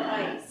have pellet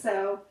ice.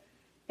 So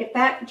if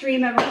that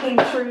dream ever came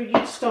true, you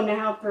just don't know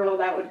how thrilled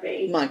that would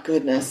be. My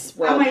goodness.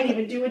 Well, I might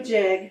even do a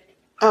jig.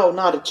 Oh,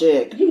 not a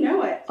jig. You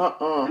know it.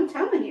 I'm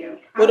telling you.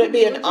 Would it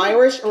be an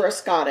Irish or a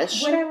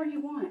Scottish? Whatever you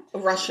want. A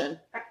Russian.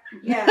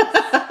 Yes.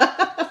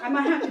 I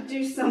might have to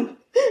do some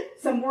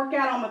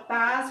workout on my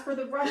thighs for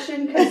the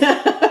Russian.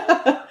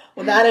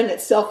 Well, that in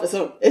itself is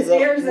a workout. Is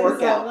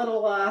a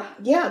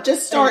little,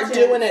 just start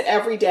doing it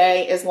every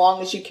day as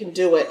long as you can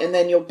do it, and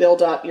then you'll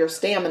build up your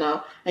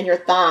stamina and your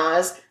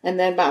thighs, and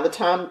then by the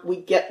time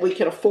we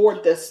can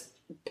afford this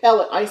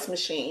pellet ice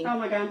machine. Oh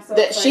my God, I'm so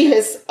that excited. She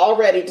has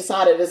already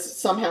decided is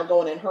somehow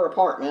going in her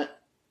apartment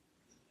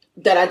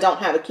that I don't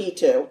have a key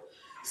to.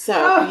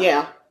 So,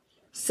 yeah.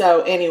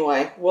 So,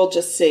 anyway, we'll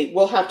just see.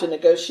 We'll have to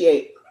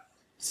negotiate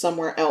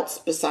somewhere else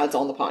besides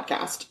on the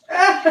podcast.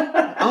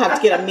 I'll have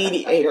to get a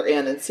mediator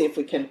in and see if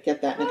we can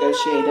get that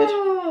negotiated.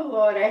 Oh,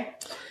 Lordy.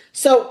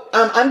 So,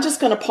 I'm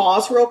just going to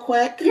pause real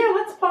quick. Yeah,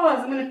 let's pause.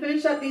 I'm going to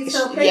finish up these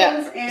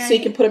torpedoes. And so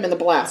you can put them in the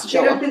blast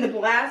chiller. Get them in the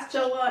blast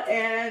chiller,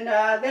 and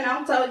then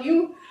I'll tell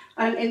you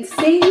an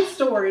insane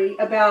story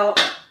about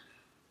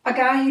a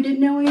guy who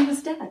didn't know he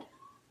was dead.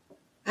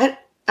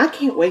 I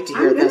can't wait to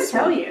hear this. I'm going to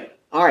tell you.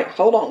 All right,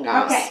 hold on,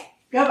 guys. Okay,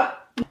 go back.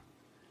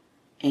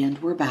 And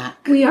we're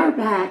back. We are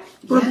back.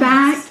 We're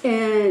back,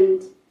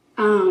 and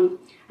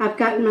I've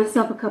gotten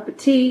myself a cup of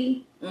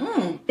tea.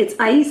 It's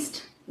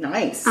iced.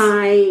 Nice.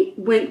 I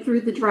went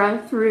through the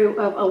drive-thru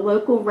of a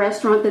local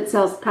restaurant that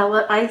sells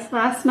pellet ice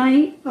last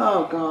night.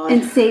 Oh, God.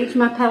 And saved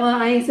my pellet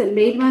ice and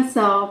made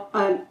myself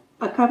a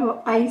cup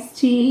of iced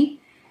tea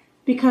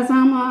because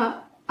I'm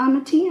a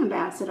tea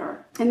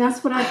ambassador. And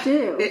that's what I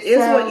do. It is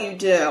what you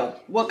do.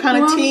 What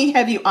kind of tea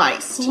have you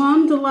iced?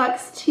 Plum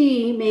Deluxe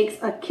Tea makes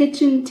a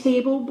kitchen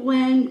table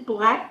blend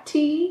black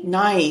tea.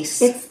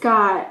 Nice. It's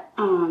got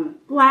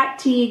black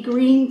tea,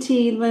 green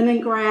tea,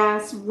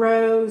 lemongrass,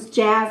 rose,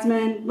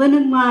 jasmine,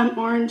 lemon, lime,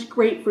 orange,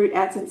 grapefruit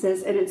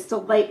essences, and it's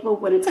delightful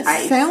when it's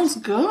iced. Sounds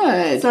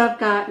good. So I've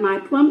got my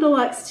Plum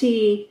Deluxe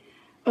Tea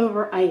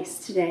over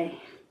ice today.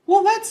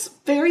 Well, that's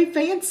very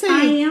fancy.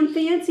 I am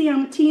fancy.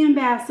 I'm a tea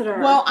ambassador.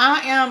 Well,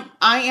 I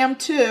am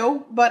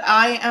too, but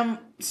I am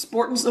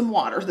sporting some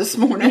water this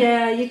morning.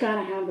 Yeah, you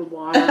gotta have the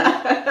water.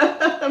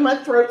 My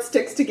throat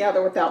sticks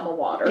together without my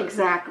water.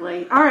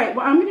 Exactly. All right.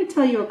 Well, I'm going to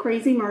tell you a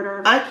crazy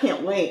murder. I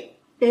can't wait.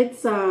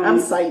 It's I'm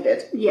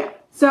excited. Yeah.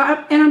 So,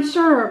 I'm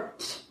sure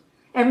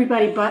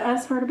everybody but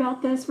us heard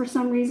about this for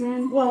some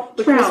reason. Well,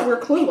 because we're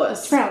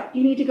clueless. Trout,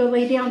 you need to go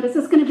lay down. This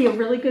is going to be a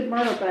really good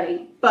murder,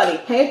 buddy. Buddy,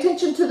 pay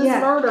attention to this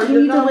murder.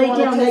 You need to lay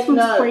down. This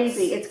one's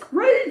crazy. It's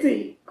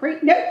crazy.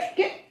 Great.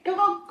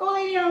 No, go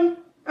lay down.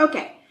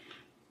 Okay.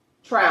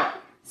 Trout.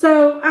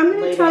 So I'm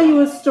going to tell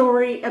you a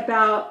story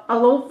about a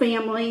little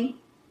family.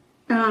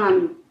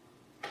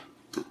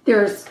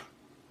 There's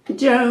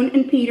Joan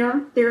and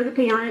Peter. They're the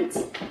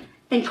parents.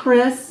 And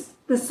Chris,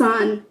 the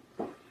son.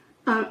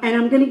 And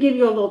I'm going to give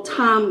you a little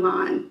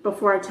timeline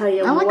before I tell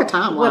you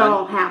what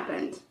all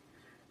happened.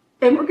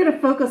 And we're going to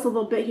focus a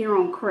little bit here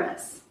on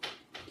Chris.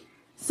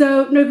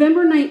 So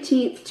November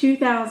 19th,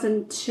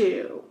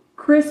 2002,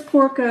 Chris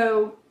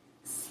Porco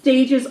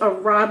stages a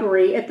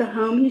robbery at the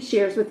home he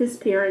shares with his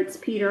parents,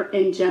 Peter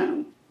and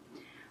Joan.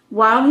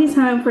 While he's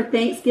home for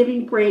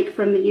Thanksgiving break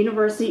from the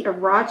University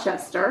of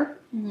Rochester,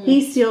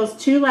 he steals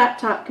 2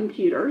 laptop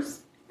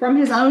computers. From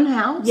his own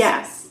house?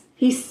 Yes.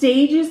 He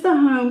stages the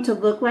home to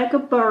look like a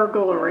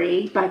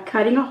burglary by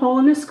cutting a hole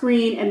in the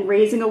screen and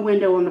raising a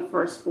window on the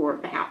first floor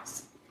of the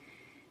house.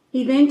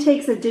 He then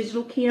takes a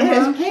digital camera.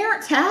 At his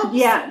parents' house?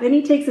 Yeah. Then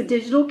he takes a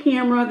digital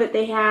camera that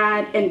they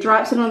had and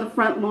drops it on the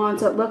front lawn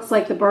so it looks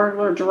like the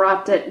burglar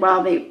dropped it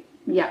while they...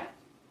 Yeah.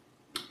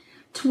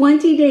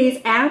 20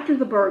 days after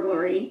the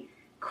burglary,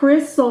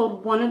 Chris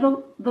sold one of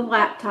the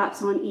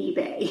laptops on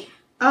eBay.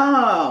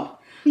 Oh.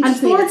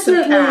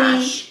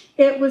 Unfortunately,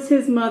 it was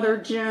his mother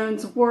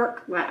Joan's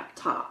work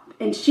laptop,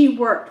 and she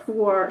worked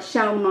for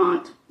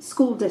Chalamont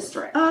School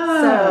District.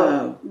 Oh.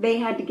 So they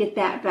had to get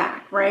that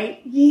back,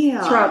 right?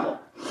 Yeah. Trouble.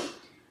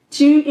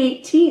 June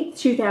 18th,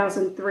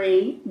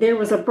 2003, there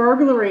was a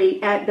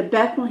burglary at the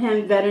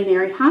Bethlehem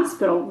Veterinary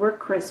Hospital where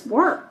Chris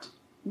worked.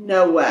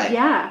 No way.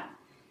 Yeah.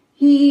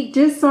 He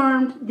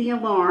disarmed the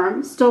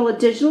alarm, stole a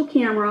digital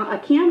camera, a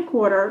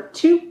camcorder,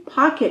 2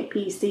 pocket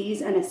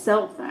PCs, and a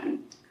cell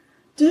phone.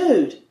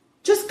 Dude,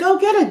 just go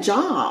get a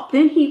job.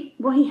 Then he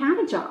had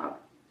a job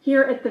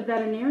here at the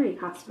veterinary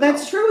hospital.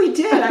 That's true, he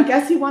did. I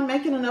guess he wasn't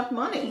making enough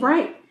money.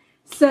 Right.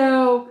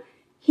 So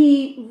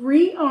he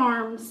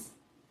resets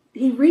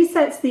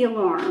the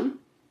alarm,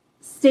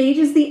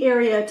 stages the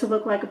area to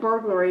look like a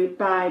burglary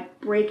by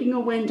breaking a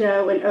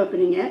window and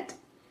opening it.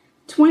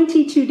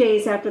 22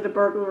 days after the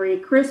burglary,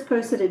 Chris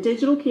posted a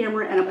digital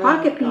camera and a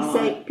pocket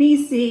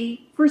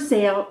PC for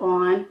sale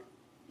on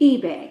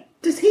eBay.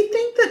 Does he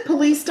think that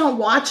police don't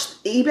watch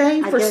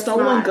eBay for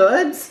stolen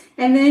goods?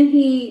 And then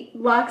he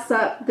locks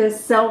up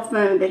this cell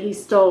phone that he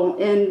stole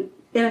in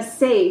a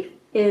safe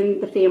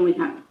in the family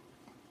home.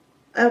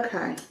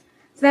 Okay.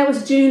 So that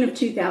was June of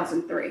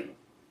 2003.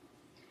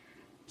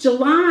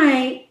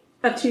 July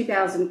of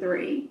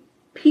 2003,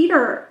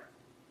 Peter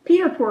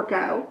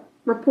Porco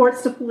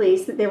reports to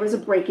police that there was a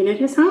break-in at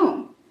his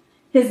home.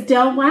 His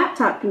Dell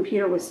laptop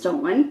computer was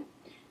stolen.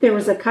 There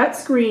was a cut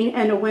screen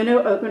and a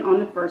window open on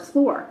the first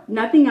floor.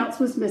 Nothing else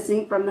was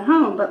missing from the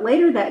home. But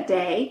later that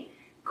day,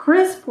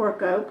 Chris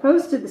Porco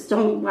posted the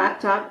stolen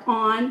laptop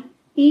on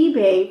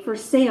eBay for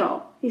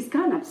sale. He's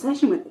got an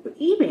obsession with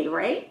eBay,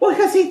 right? Well,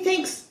 because he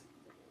thinks,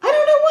 I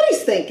don't know what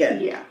he's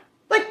thinking. Yeah.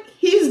 Like,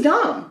 he's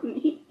dumb.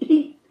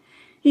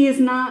 He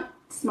is not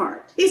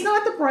smart. He's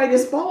not the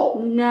brightest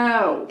bulb.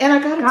 No. And I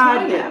gotta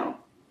tell you, no.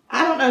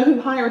 I don't know who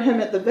hired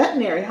him at the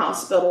veterinary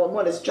hospital and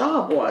what his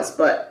job was,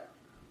 but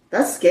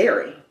that's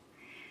scary.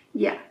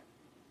 Yeah.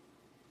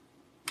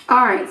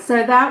 All right.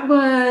 So that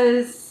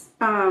was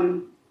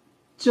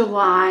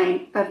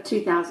July of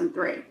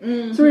 2003.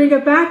 Mm-hmm. So we're going to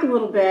go back a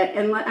little bit,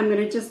 and I'm going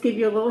to just give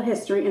you a little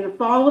history. In the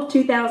fall of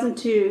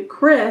 2002,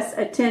 Chris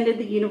attended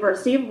the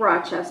University of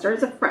Rochester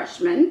as a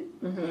freshman.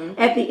 Mm-hmm.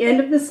 At the end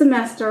of the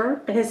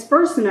semester, his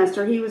first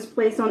semester, he was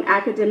placed on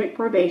academic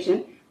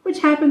probation, which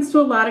happens to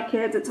a lot of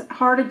kids. It's a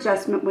hard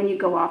adjustment when you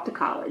go off to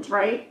college,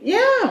 right?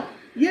 Yeah.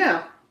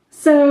 Yeah.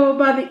 So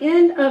by the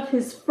end of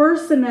his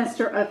first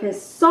semester of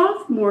his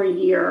sophomore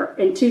year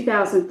in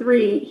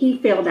 2003, he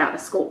failed out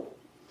of school.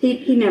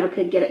 He never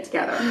could get it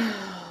together.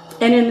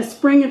 And in the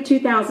spring of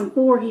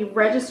 2004, he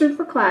registered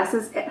for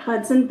classes at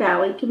Hudson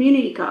Valley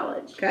Community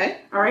College.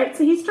 Okay. All right,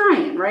 so he's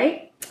trying,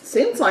 right?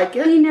 Seems like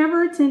it. He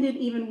never attended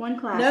even one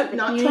class. Nope,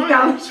 not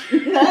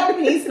trying. No,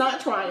 he's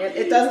not trying.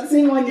 It doesn't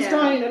seem like he's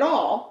trying at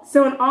all.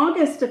 So in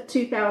August of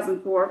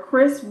 2004,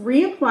 Chris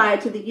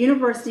reapplied to the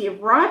University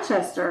of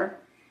Rochester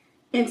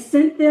and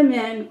sent them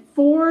in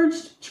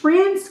forged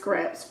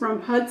transcripts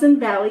from Hudson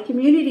Valley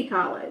Community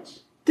College.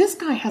 This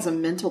guy has a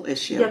mental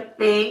issue. You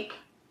think?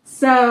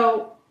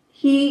 So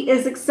he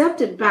is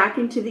accepted back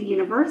into the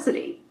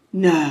university.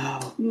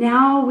 No.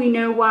 Now we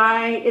know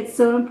why it's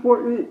so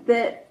important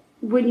that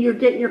when you're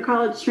getting your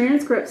college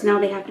transcripts, now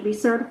they have to be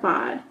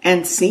certified.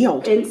 And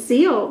sealed. And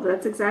sealed.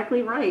 That's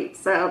exactly right.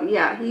 So,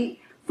 yeah, he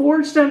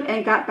forged them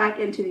and got back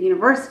into the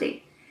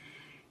university.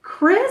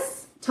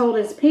 Chris told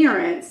his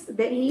parents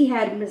that he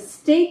had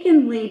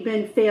mistakenly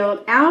been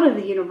failed out of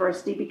the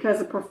university because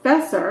a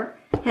professor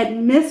had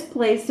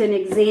misplaced an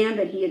exam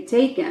that he had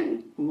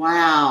taken.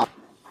 Wow.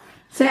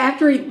 So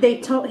after he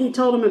told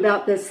him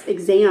about this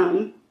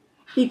exam,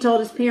 he told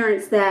his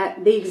parents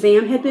that the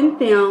exam had been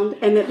found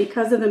and that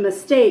because of the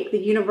mistake, the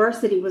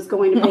university was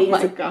going to pay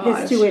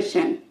his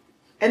tuition.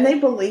 And they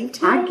believed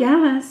him? I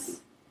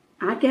guess.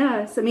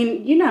 I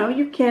mean,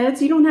 your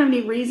kids, you don't have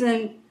any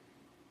reason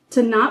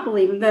to not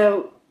believe them,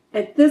 though.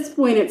 At this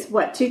point, it's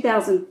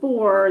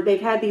 2004. They've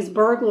had these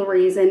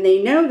burglaries, and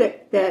they know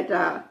that.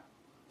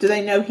 Do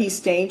they know he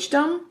staged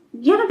them?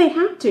 Yeah, they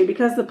have to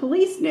because the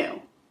police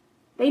knew.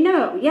 They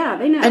know. Yeah,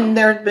 they know. And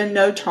there have been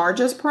no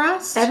charges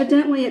pressed?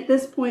 Evidently, at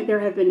this point,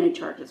 there have been no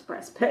charges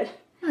pressed. But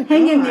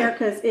hang in there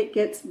because it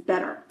gets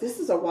better. This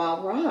is a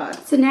wild ride.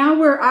 So now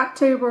we're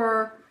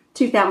October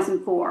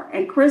 2004,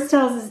 and Chris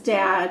tells his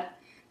dad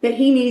that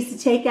he needs to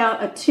take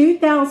out a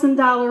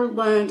 $2,000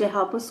 loan to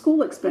help with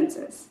school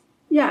expenses.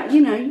 Yeah,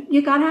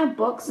 you got to have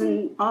books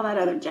and all that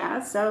other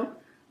jazz, so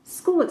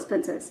school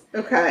expenses.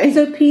 Okay.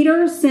 So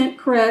Peter sent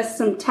Chris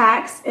some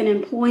tax and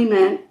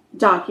employment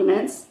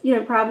documents,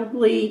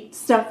 probably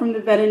stuff from the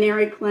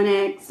veterinary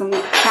clinic, some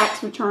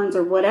tax returns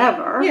or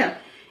whatever. Yeah.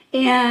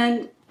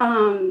 And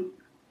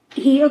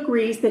he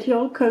agrees that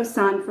he'll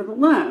co-sign for the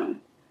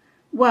loan.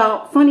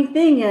 Well, funny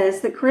thing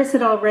is that Chris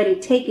had already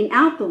taken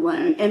out the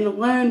loan, and the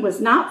loan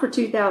was not for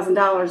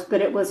 $2,000,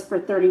 but it was for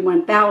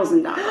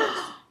 $31,000.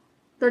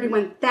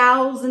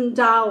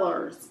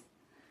 $31,000.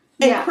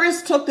 And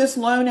Chris took this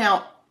loan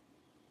out.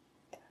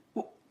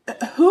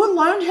 Who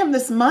loaned him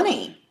this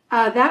money?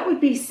 That would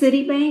be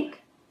Citibank.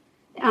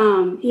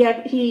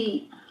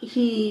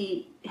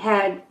 He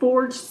had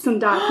forged some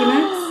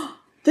documents.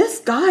 This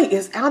guy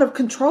is out of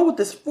control with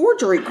this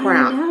forgery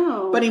crap. I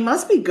know. But he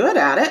must be good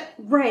at it.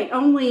 Right.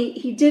 Only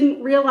he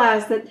didn't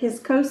realize that his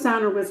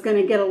co-signer was going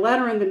to get a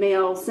letter in the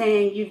mail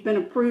saying you've been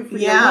approved for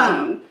your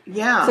loan.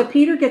 Yeah. So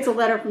Peter gets a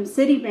letter from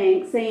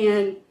Citibank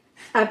saying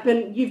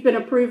you've been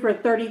approved for a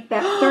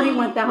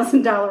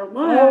 $31,000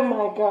 loan. Oh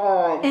my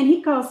God. And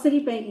he calls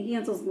Citibank and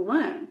cancels the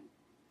loan.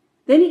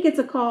 Then he gets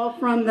a call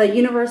from the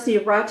University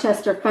of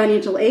Rochester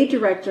financial aid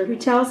director who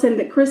tells him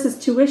that Chris's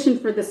tuition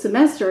for the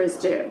semester is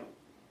due.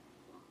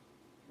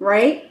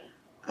 Right?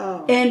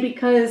 Oh. And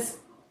because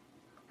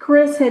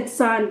Chris had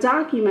signed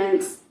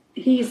documents,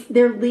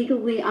 they're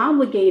legally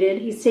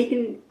obligated. He's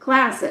taken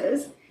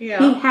classes. Yeah.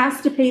 He has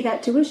to pay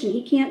that tuition.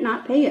 He can't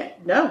not pay it.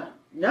 No.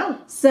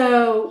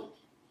 So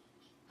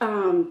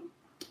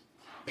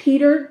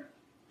Peter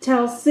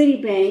tells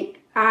Citibank,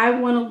 I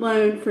want a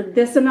loan for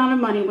this amount of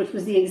money, which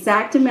was the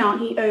exact amount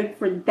he owed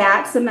for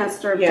that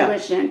semester of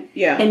tuition.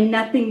 Yeah. And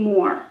nothing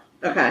more.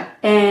 Okay.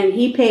 And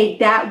he paid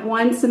that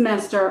one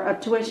semester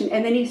of tuition.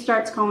 And then he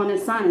starts calling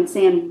his son and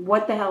saying,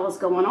 what the hell is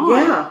going on?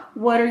 Yeah.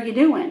 What are you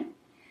doing?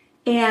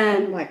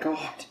 And oh my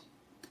God.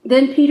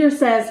 Then Peter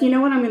says, you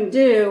know what I'm going to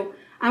do?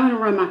 I'm going to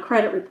run my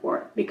credit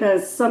report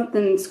because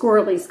something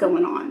squirrely is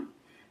going on.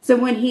 So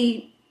when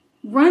he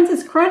runs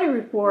his credit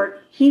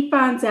report, he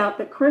finds out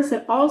that Chris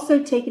had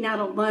also taken out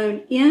a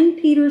loan in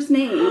Peter's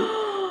name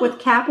with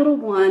Capital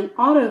One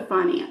Auto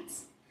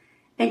Finance.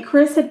 And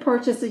Chris had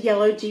purchased a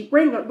yellow Jeep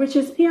Wrangler, which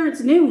his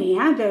parents knew he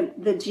had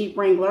the Jeep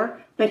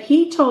Wrangler, but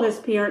he told his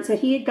parents that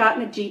he had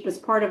gotten a Jeep as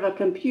part of a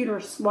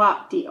computer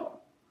swap deal.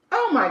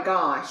 Oh my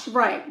gosh.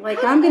 Right.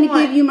 Like, I'm going to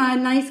give you my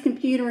nice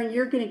computer and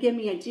you're going to give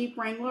me a Jeep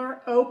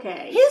Wrangler?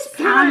 Okay. His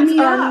parents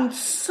are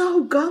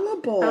so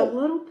gullible. A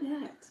little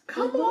bit.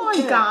 Come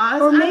on,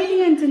 guys. Or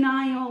maybe in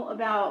denial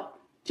about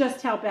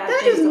just how bad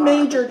that things is are.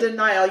 major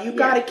denial. You've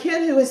got a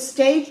kid who has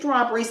staged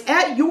robberies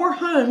at your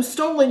home,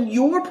 stolen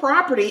your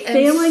property, and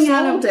failing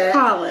sold out of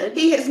college.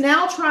 He has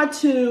now tried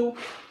to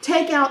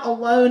take out a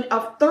loan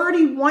of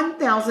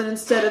 $31,000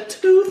 instead of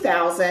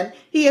 $2,000.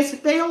 He has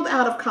failed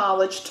out of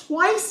college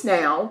twice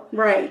now.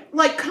 Right.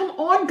 Like, come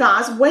on,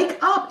 guys, wake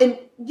up. And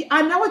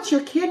I know it's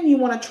your kid and you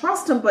want to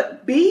trust him,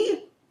 but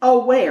be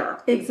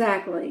aware.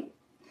 Exactly.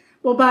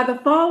 Well, by the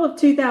fall of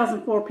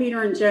 2004,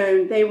 Peter and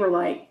Joan, they were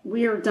like,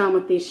 we are done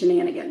with these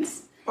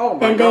shenanigans. Oh,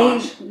 my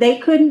gosh. And they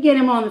couldn't get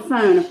him on the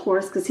phone, of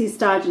course, because he's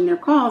dodging their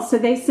calls. So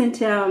they sent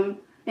him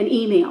an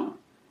email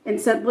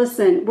and said,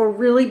 listen, we're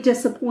really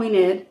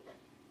disappointed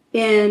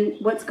in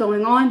what's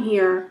going on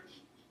here.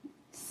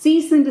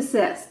 Cease and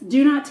desist.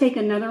 Do not take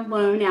another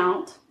loan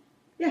out.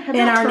 Yeah, have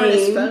him turn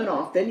his phone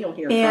off. Then you'll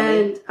hear from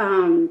him.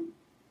 And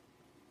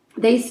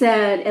they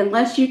said,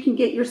 unless you can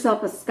get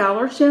yourself a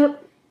scholarship,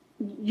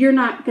 you're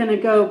not going to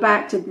go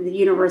back to the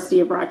University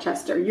of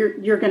Rochester.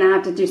 You're going to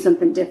have to do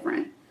something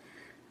different.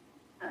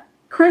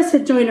 Chris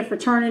had joined a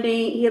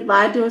fraternity. He had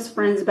lied to his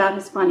friends about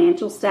his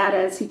financial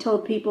status. He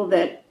told people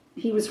that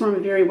he was from a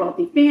very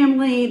wealthy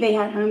family. They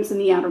had homes in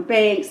the Outer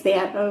Banks. They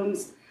had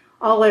homes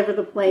all over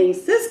the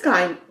place. This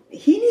guy,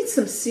 he needs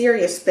some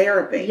serious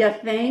therapy. You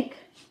think?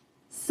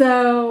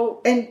 So...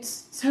 And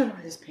so do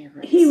his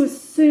parents. He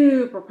was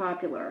super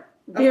popular.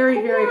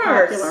 Very, very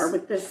popular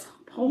with this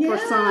whole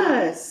persona.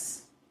 Yes.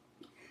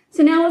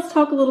 So now let's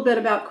talk a little bit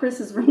about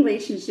Chris's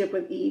relationship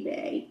with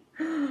eBay.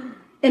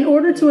 In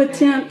order to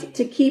attempt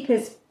to keep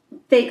his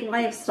fake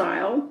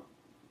lifestyle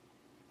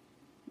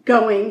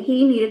going,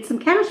 he needed some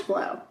cash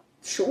flow.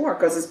 Sure,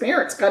 because his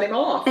parents cut him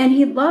off. And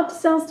he loved to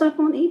sell stuff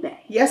on eBay.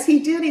 Yes, he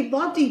did. He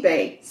loved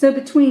eBay. So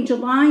between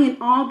July and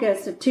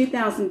August of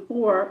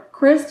 2004,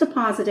 Chris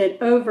deposited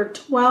over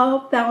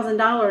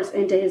 $12,000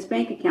 into his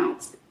bank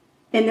accounts.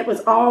 And it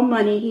was all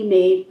money he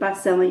made by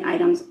selling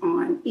items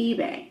on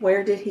eBay.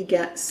 Where did he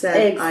get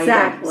said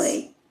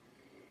exactly.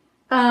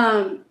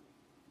 items?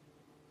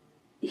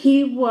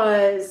 He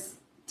was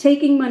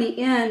taking money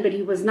in, but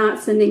he was not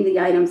sending the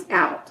items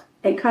out.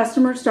 And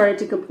customers started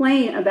to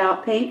complain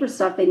about paying for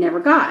stuff they never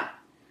got.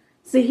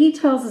 So he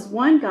tells this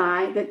one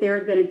guy that there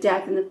had been a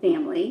death in the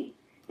family.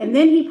 And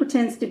then he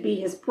pretends to be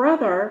his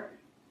brother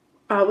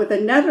with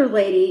another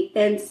lady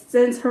and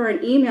sends her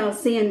an email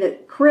saying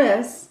that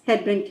Chris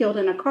had been killed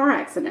in a car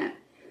accident.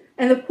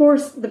 And of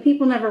course, the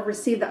people never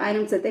received the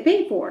items that they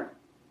paid for.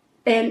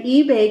 And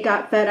eBay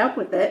got fed up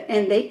with it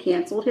and they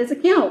canceled his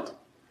account.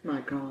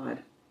 My God.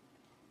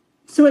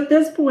 So at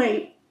this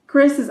point,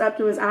 Chris is up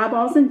to his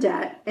eyeballs in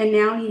debt and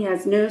now he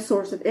has no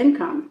source of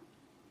income.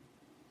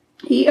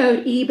 He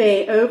owed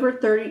eBay over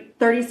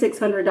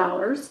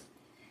 $3,600.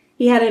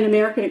 He had an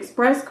American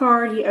Express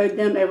card. He owed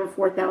them over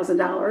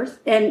 $4,000.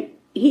 And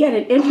He had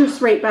an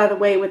interest rate, by the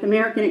way, with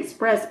American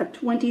Express of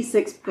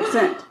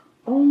 26%.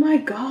 Oh my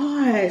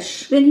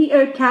gosh. Then he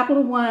owed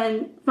Capital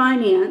One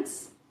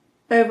Finance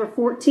over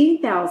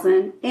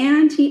 $14,000,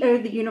 and he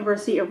owed the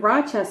University of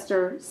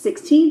Rochester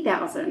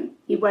 $16,000.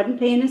 He wasn't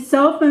paying his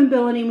cell phone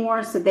bill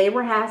anymore, so they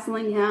were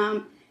hassling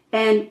him.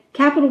 And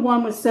Capital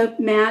One was so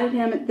mad at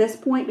him at this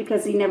point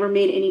because he never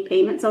made any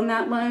payments on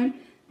that loan,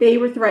 they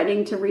were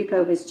threatening to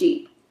repo his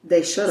Jeep.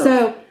 They should have.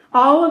 So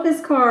all of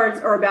his cards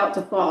are about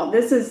to fall.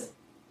 This is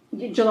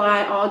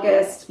July,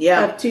 August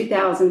of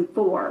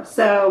 2004.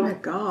 So, oh my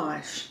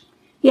gosh.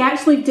 He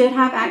actually did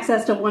have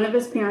access to one of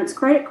his parents'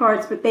 credit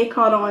cards, but they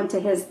caught on to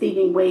his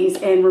thieving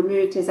ways and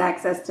removed his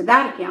access to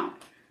that account.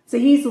 So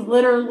he's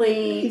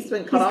literally, he's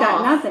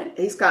got nothing.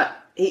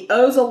 He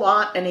owes a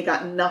lot and he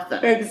got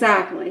nothing.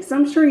 Exactly. So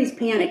I'm sure he's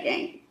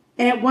panicking.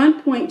 And at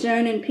one point,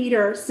 Joan and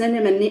Peter send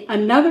him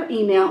another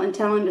email and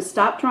tell him to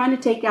stop trying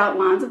to take out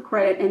lines of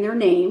credit in their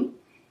name.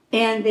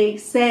 And they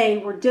say,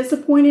 we're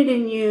disappointed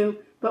in you,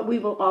 but we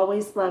will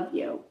always love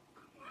you.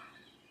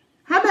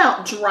 How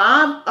about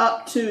drive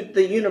up to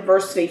the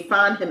university,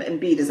 find him, and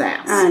beat his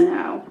ass? I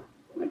know.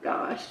 Oh my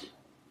gosh.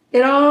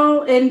 It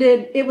all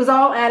ended, it was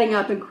all adding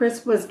up, and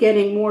Chris was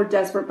getting more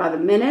desperate by the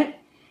minute.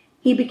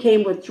 He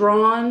became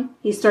withdrawn.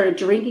 He started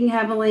drinking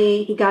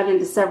heavily. He got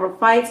into several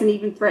fights and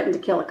even threatened to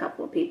kill a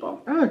couple of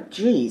people. Oh,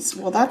 geez.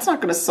 Well, that's not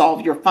going to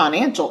solve your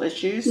financial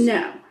issues.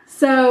 No.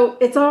 So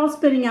it's all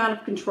spinning out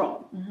of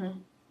control. Mm-hmm.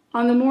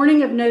 On the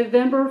morning of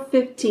November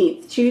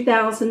 15th,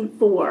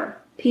 2004,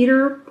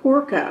 Peter,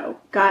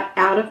 got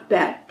out of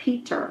bed,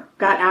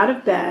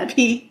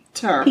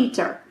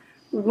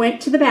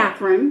 went to the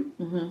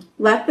bathroom,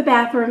 left the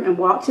bathroom and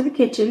walked to the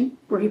kitchen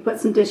where he put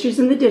some dishes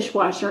in the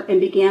dishwasher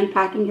and began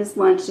packing his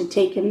lunch to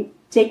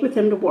take with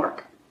him to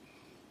work.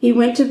 He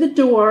went to the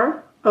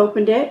door,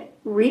 opened it,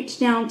 reached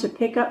down to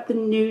pick up the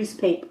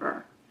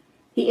newspaper.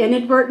 He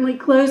inadvertently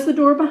closed the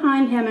door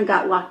behind him and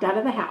got locked out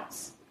of the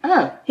house.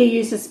 Oh. He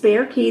used a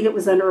spare key that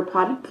was under a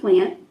potted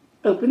plant,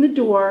 opened the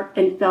door,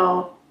 and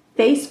fell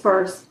face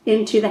first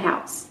into the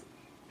house.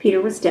 Peter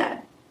was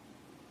dead.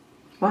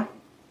 What?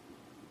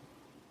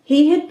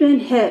 He had been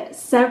hit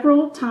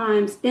several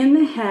times in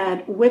the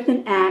head with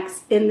an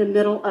axe in the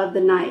middle of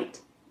the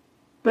night.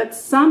 But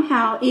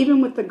somehow,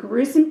 even with the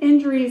gruesome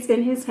injuries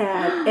in his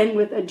head and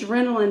with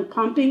adrenaline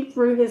pumping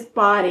through his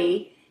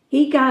body,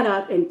 he got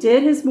up and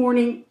did his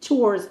morning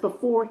chores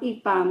before he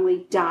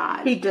finally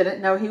died. He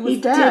didn't know he was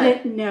dead. He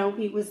didn't know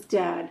he was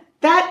dead.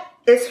 That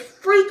is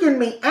freaking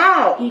me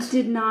out. He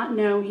did not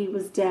know he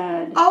was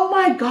dead. Oh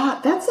my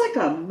God, that's like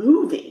a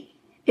movie.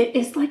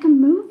 It's like a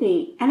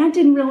movie. And I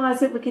didn't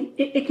realize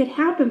it could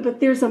happen, but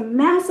there's a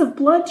massive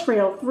blood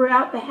trail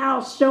throughout the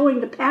house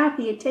showing the path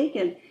he had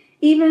taken.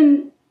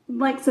 Even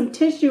like some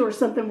tissue or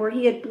something where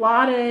he had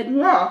blotted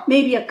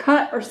maybe a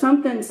cut or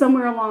something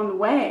somewhere along the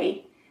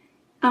way.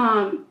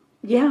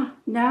 He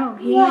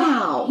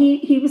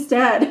was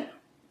dead.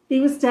 He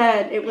was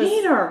dead. It was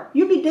Peter,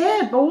 you be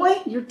dead, boy.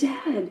 You're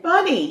dead.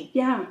 Buddy.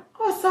 Yeah.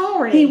 Oh,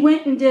 sorry. He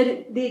went and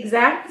did the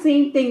exact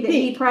same thing that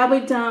he'd probably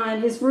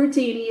done, his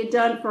routine he had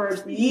done for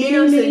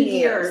years many and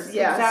years.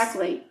 Yes.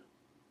 Exactly.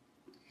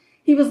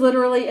 He was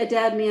literally a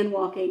dead man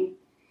walking.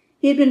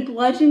 He had been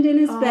bludgeoned in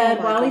his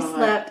bed while he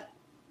slept,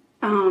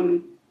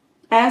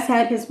 as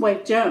had his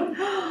wife, Joan.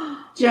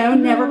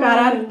 Joan never got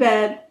out of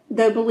bed,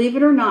 though believe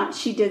it or not,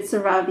 she did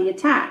survive the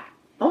attack.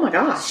 Oh my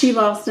gosh. She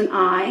lost an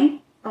eye.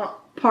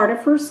 Part of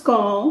her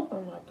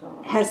skull,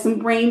 has some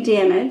brain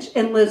damage,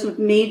 and lives with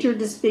major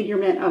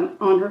disfigurement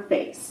on her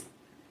face.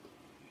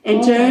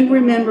 And Joan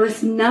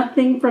remembers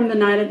nothing from the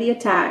night of the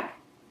attack,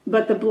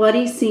 but the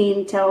bloody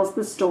scene tells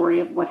the story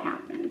of what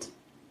happened.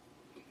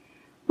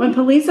 When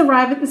police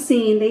arrive at the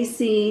scene, they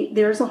see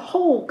there's a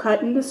hole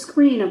cut in the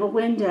screen of a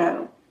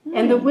window,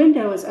 and the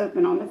window is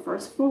open on the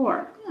first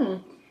floor.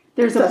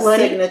 There's a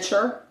bloody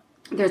signature.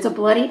 There's a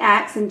bloody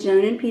axe in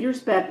Joan and Peter's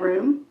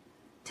bedroom.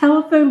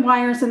 Telephone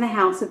wires in the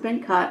house have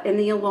been cut and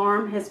the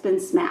alarm has been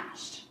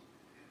smashed.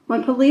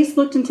 When police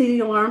looked into the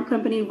alarm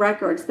company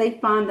records, they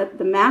found that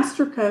the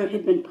master code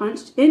had been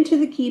punched into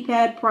the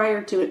keypad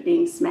prior to it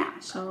being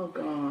smashed. Oh,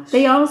 gosh.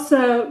 They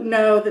also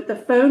know that the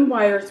phone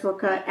wires were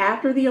cut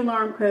after the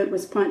alarm code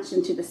was punched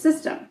into the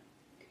system.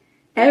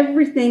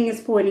 Everything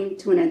is pointing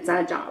to an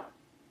inside job.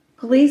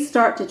 Police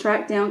start to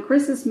track down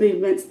Chris's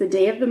movements the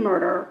day of the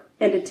murder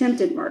and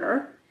attempted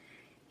murder.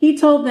 He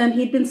told them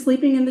he'd been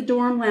sleeping in the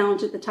dorm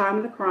lounge at the time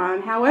of the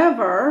crime.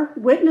 However,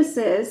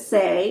 witnesses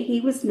say he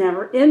was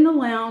never in the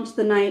lounge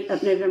the night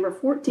of November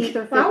 14th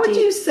or 15th. Why would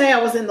you say I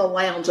was in the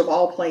lounge of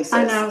all places?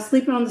 I know, I was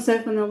sleeping on the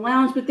sofa in the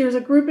lounge, but there's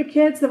a group of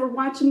kids that were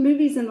watching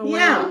movies in the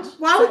lounge.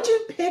 Why would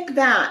you pick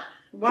that?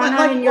 Why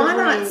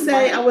not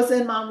say I was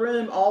in my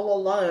room all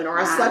alone, or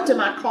I slept in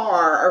my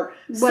car, or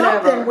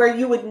something where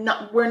you would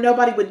not, where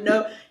nobody would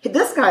know.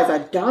 This guy's a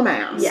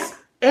dumbass. Yeah,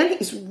 and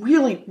he's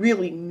really,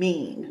 really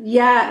mean.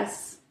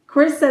 Yes.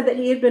 Chris said that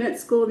he had been at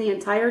school the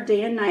entire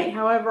day and night.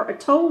 However, a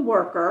toll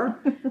worker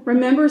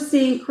remembers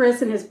seeing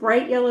Chris in his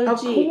bright yellow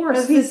Jeep. Of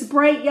course. His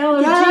bright yellow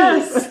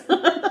Jeep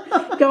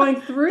going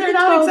through the toll plaza. They're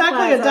not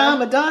exactly a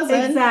dime a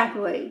dozen.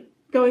 Exactly.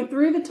 going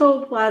through the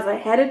toll plaza,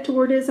 headed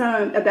toward his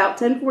home about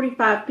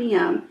 10:45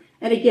 p.m.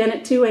 and again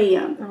at 2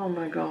 a.m. Oh,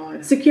 my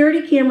God.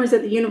 Security cameras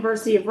at the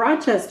University of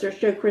Rochester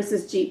show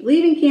Chris's Jeep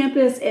leaving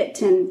campus at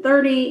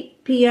 10:30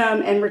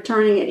 p.m. and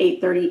returning at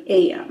 8:30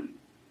 a.m.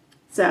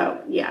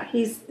 So, yeah,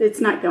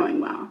 it's not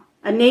going well.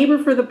 A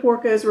neighbor for the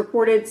Porcos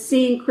reported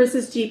seeing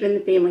Chris's Jeep in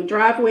the family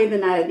driveway the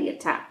night of the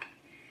attack.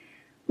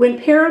 When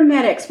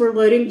paramedics were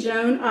loading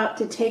Joan up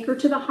to take her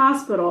to the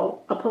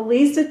hospital, a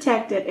police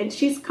detective, and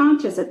she's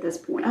conscious at this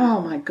point. Oh,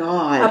 my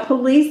God. A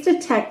police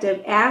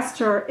detective asked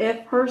her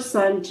if her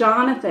son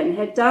Jonathan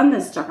had done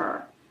this to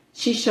her.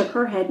 She shook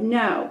her head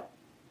no.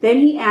 Then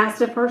he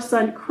asked if her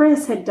son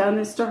Chris had done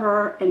this to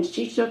her, and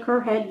she shook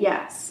her head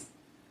yes.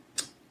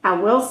 I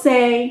will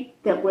say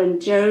that when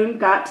Joan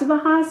got to the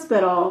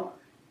hospital,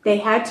 they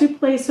had to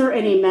place her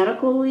in a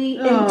medically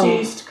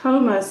induced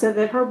coma so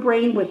that her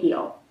brain would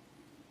heal.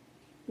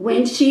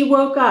 When she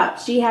woke up,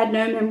 she had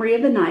no memory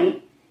of the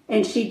night,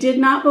 and she did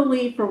not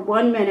believe for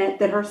 1 minute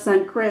that her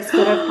son Chris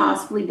could have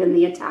possibly been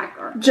the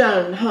attacker.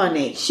 Joan,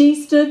 honey. She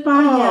stood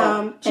by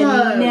him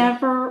and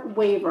never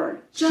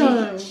wavered.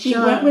 She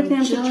went with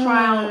him to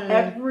trial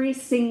every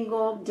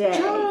single day.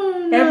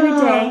 Every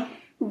day,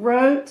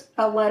 wrote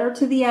a letter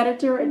to the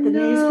editor at the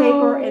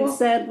newspaper and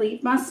said,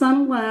 "Leave my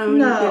son alone.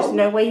 There's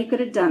no way you could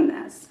have done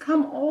this."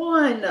 Come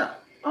on.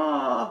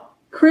 Oh.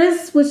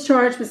 Chris was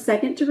charged with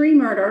second-degree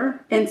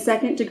murder and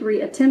second-degree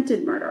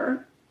attempted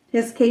murder.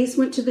 His case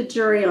went to the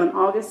jury on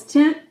August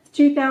 10th,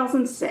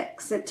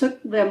 2006. It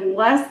took them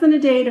less than a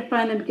day to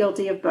find him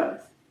guilty of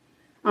both.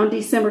 On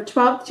December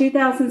 12th,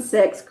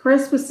 2006,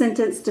 Chris was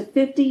sentenced to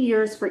 50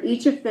 years for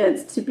each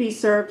offense to be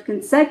served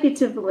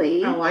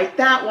consecutively. I like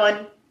that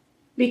one.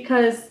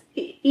 Because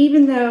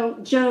even though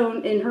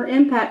Joan, in her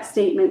impact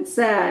statement,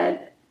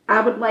 said,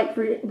 "I would like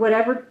for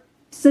whatever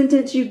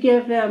sentence you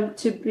give him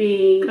to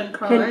be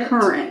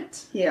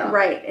concurrent." Yeah.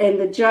 Right. And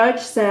the judge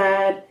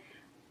said,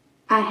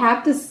 "I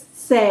have to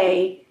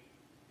say,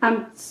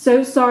 I'm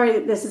so sorry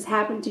that this has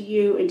happened to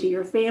you and to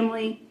your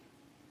family,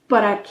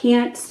 but I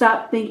can't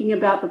stop thinking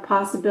about the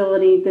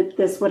possibility that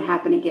this would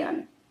happen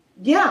again."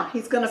 Yeah,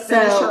 he's going to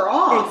finish her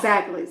off.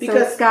 Exactly. Because,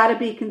 so it's got to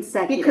be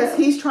consecutive. Because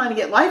he's trying to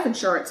get life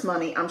insurance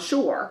money, I'm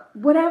sure.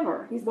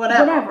 Whatever.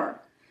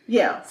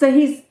 Yeah. So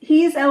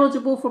he's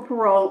eligible for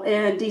parole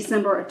in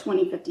December of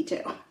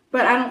 2052.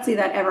 But I don't see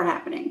that ever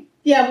happening.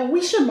 Yeah, well,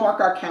 we should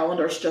mark our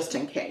calendars just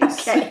in case.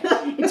 Okay.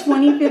 It's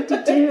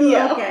 2052?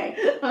 Yeah. Okay.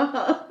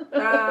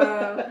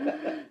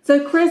 So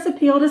Chris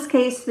appealed his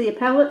case to the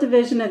Appellate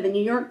Division of the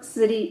New York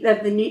City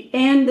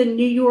and the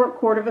New York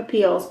Court of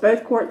Appeals.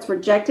 Both courts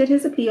rejected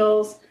his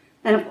appeals.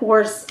 And of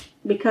course,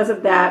 because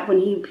of that, when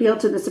he appealed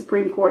to the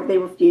Supreme Court, they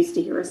refused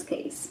to hear his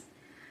case.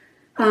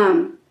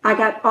 I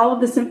got all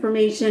of this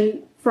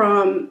information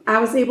I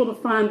was able to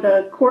find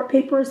the court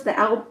papers, the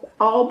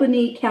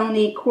Albany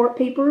County court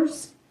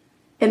papers.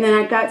 And then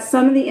I got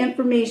some of the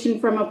information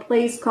from a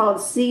place called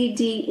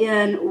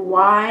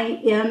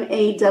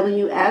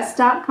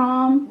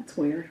cdnymaws.com. That's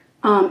weird.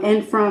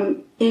 And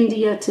from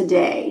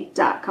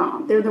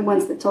indiatoday.com. They're the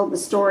ones that told the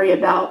story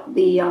about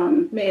the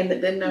man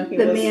that didn't know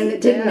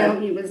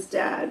he was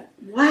dead.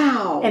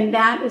 Wow. And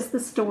that is the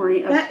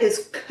story. That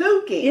is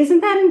kooky.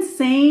 Isn't that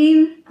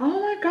insane?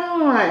 Oh my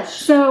gosh.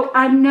 So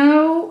I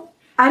know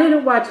I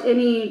didn't watch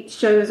any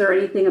shows or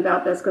anything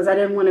about this because I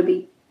didn't want to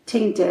be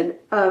tainted.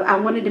 I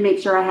wanted to make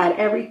sure I had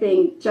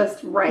everything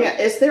just right. Yeah,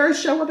 is there a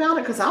show about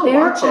it? Because I'll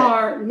watch it. There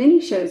are many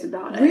shows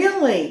about it.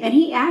 Really? And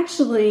he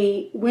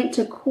actually went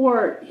to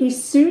court. He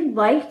sued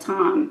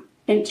Lifetime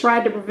and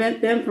tried to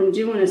prevent them from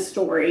doing a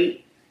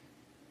story.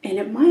 And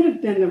it might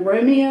have been the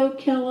Romeo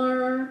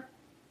Killer.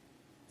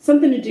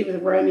 Something to do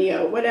with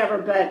Romeo,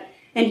 whatever.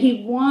 And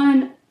he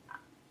won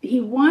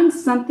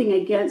something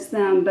against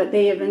them, but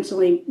they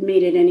eventually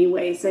made it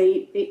anyway. So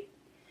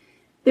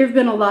there have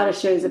been a lot of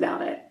shows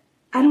about it.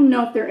 I don't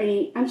know if there are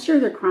any. I'm sure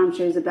there are crime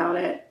shows about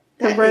it.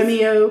 The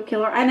Romeo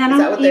Killer. And I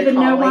don't even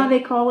know why they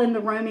call him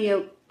the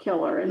Romeo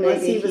Killer.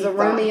 Unless he was a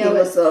Romeo. He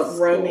was a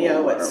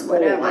Romeo at school.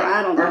 Whatever.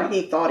 I don't know. Or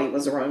he thought he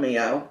was a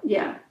Romeo.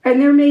 Yeah.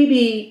 And there may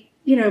be,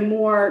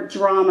 more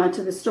drama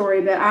to the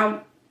story, but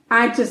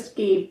I just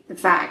gave the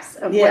facts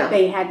of what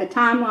they had, the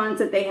timelines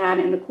that they had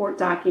in the court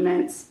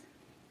documents.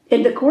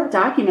 And the court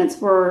documents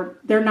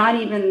they're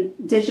not even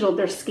digital,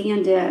 they're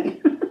scanned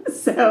in.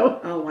 So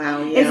oh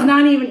wow, yeah. It's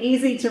not even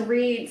easy to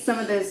read some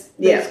of those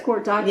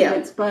court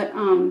documents, but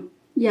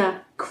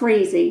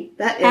crazy.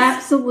 That is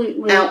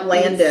absolutely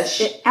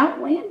outlandish.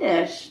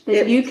 Outlandish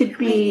that you could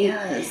be.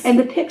 Is. And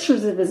the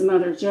pictures of his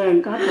mother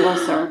Joan, God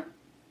bless her.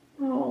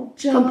 Oh,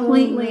 Joan.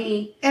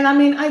 Completely. And I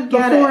mean, I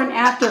get before it. And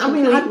after. I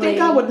mean, I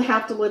think I would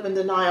have to live in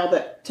denial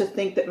to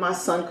think that my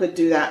son could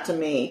do that to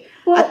me.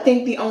 Well, I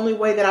think the only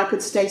way that I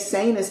could stay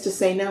sane is to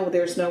say no.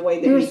 There's no way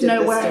that he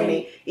did this to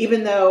me,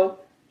 even though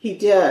he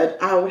did.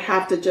 I would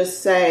have to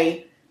just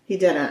say he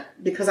didn't,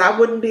 because I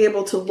wouldn't be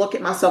able to look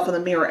at myself in the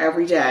mirror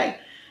every day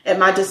at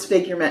my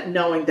disfigurement,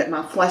 knowing that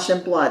my flesh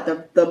and blood,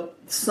 the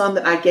son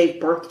that I gave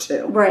birth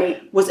to,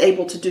 was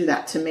able to do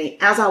that to me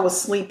as I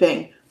was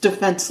sleeping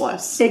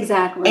defenseless.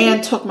 Exactly.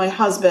 And took my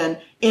husband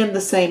in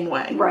the same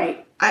way.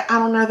 Right. I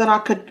don't know that I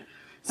could.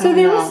 So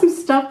there was some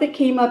stuff that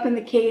came up in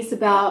the case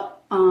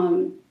about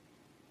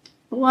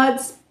blood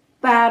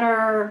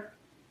spatter,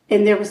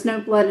 and there was no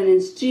blood in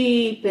his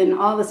Jeep and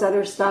all this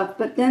other stuff.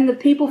 But then the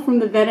people from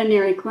the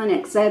veterinary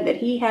clinic said that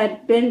he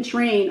had been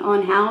trained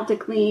on how to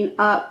clean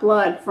up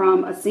blood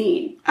from a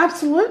scene.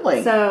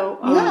 Absolutely. So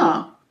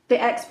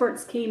the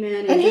experts came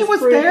in and he was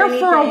there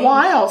for a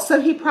while,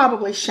 so he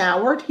probably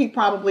showered. He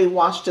probably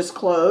washed his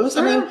clothes.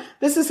 Sure. I mean,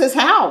 this is his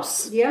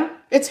house. Yeah.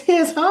 It's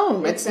his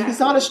home. Exactly. He's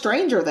not a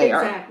stranger there.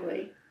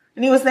 Exactly.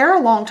 And he was there a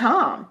long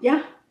time.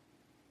 Yeah.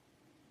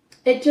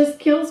 It just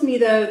kills me,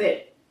 though,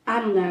 that,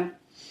 I don't know,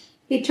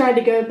 he tried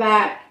to go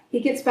back.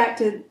 He gets back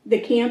to the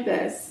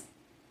campus,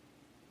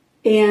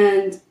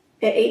 and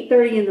at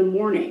 8:30 in the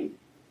morning.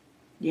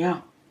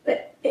 Yeah.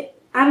 But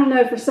I don't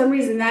know, for some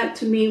reason that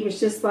to me was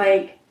just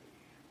like,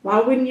 why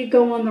wouldn't you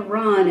go on the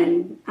run?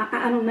 And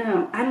I don't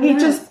know. I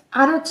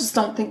just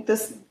don't think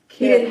this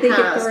kid he didn't think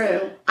it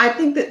through. I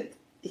think that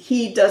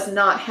he does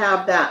not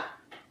have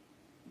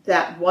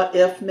that what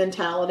if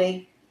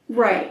mentality.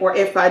 Right. Or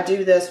if I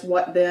do this,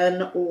 what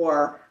then?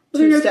 Or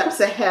two steps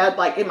ahead.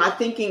 Like, am I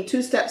thinking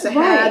 2 steps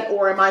ahead,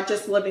 or am I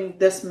just living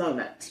this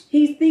moment?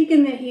 He's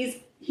thinking that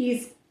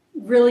he's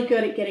really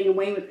good at getting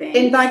away with things.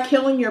 And by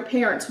killing your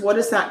parents, what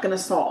is that going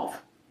to solve?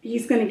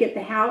 He's going to get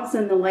the house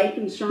and the life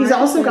insurance. He's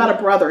also got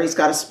a brother he's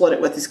got to split it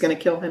with. He's going to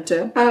kill him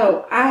too.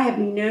 Oh, I have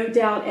no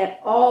doubt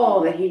at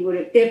all that he would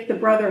have, if the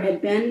brother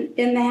had been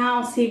in the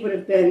house, he would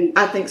have been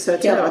I think so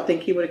killed. too. I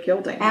think he would have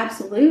killed him.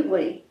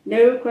 Absolutely.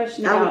 No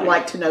question about it. I would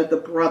like to know the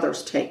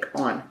brother's take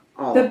on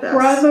all of this. The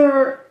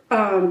brother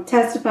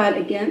testified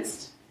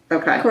against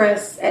Okay.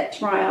 Chris at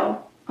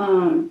trial.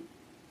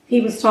 He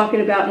was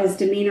talking about his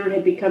demeanor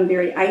had become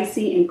very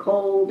icy and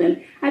cold,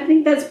 and I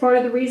think that's part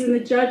of the reason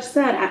the judge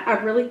said, I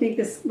really think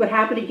this would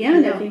happen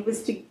again if he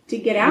was to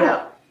get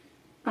out.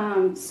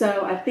 Yeah.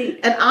 So I think...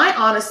 And I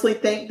honestly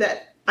think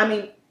that, I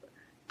mean,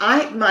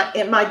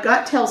 my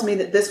gut tells me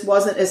that this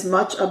wasn't as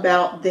much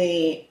about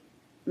the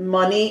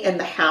money and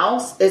the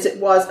house as it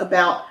was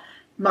about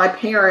my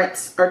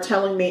parents are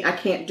telling me I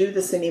can't do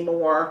this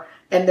anymore,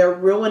 and they're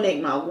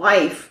ruining my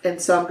life, and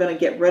so I'm going to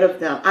get rid of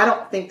them. I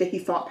don't think that he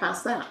thought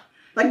past that.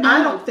 Like, no.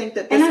 I don't think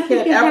that this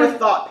kid ever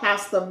thought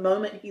past the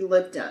moment he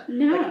lived in.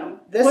 No.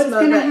 Like, what's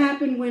going to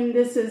happen when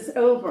this is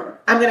over?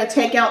 I'm going to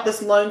take out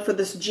this loan for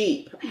this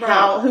Jeep.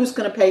 Right. Who's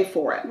going to pay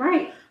for it?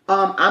 Right.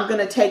 I'm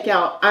going to take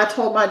out, I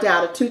told my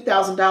dad, a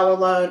 $2,000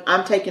 loan.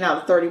 I'm taking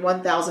out a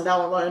 $31,000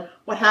 loan.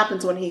 What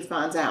happens when he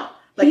finds out?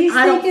 Like, he's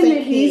thinking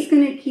that he's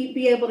going to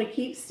be able to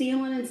keep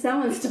stealing and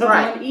selling stuff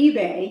on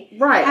eBay.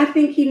 Right. I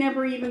think he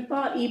never even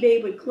thought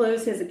eBay would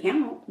close his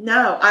account.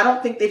 No, I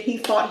don't think that he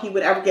thought he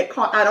would ever get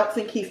caught. I don't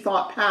think he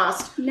thought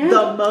past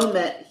the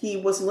moment he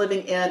was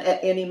living in at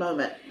any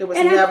moment. There was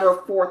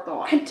never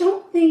forethought. I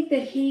don't think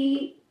that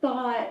he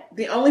thought...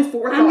 The only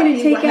forethought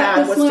he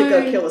had was to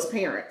go kill his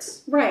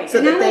parents. Right.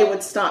 So that they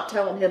would stop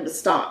telling him to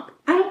stop.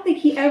 I don't think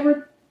he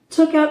ever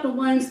took out the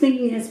loans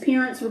thinking his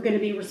parents were going to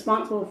be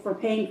responsible for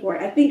paying for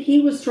it. I think he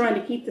was trying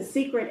to keep the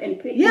secret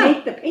and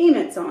make the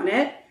payments on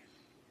it.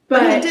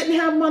 But he didn't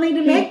have money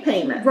to make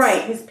payments.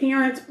 Right. His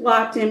parents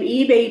blocked him.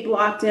 eBay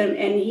blocked him,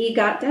 and he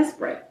got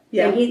desperate.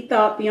 Yeah. And he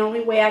thought the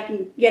only way I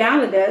can get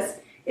out of this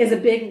is a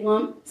big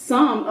lump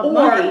sum of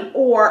money.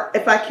 Or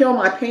if I kill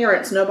my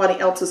parents,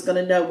 nobody else is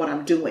going to know what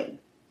I'm doing.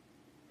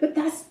 But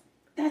that's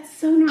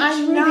so not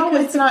true. I know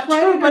it's not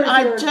true, but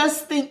I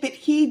just think that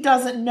he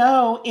doesn't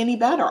know any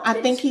better. I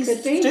think he's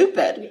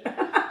stupid.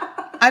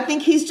 I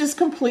think he's just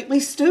completely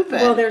stupid.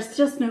 Well, there's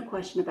just no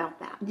question about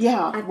that.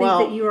 Yeah. I think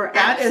that you are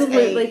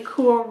absolutely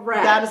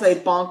correct. That is a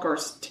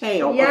bonkers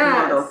tale of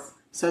murder.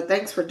 So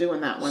thanks for doing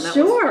that one. That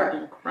was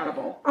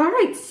incredible. All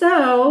right,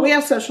 so... We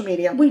have social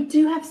media. We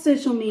do have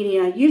social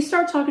media. You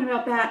start talking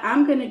about that,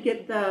 I'm going to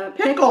get the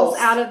pickles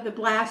out of the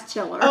blast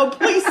chiller. Oh,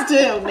 please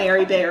do,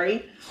 Mary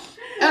Berry.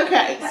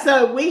 Okay,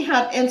 so we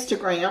have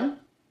Instagram.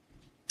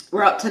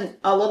 We're up to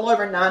a little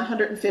over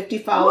 950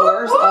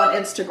 followers on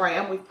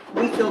Instagram.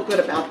 We feel good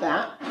about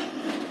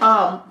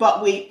that.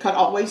 But we could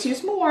always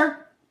use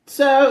more.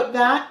 So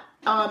that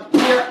on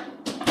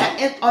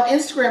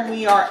Instagram,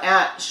 we are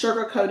at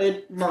Sugar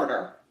Coated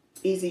Murder.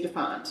 Easy to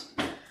find.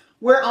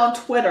 We're on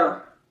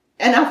Twitter.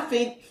 And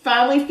I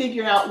finally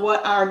figured out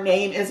what our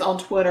name is on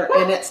Twitter,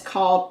 and it's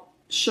called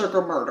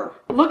Sugar Murder.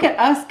 Look at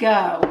us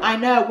go. I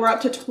know. We're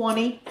up to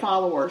 20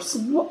 followers.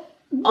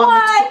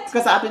 What?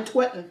 Because I've been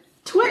twitting.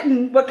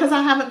 Twitting? Because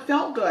I haven't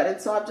felt good, and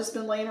so I've just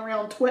been laying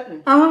around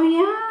twitting. Oh,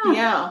 yeah.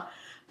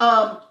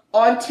 Yeah.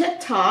 On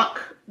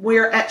TikTok,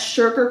 we're at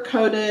Sugar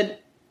Coated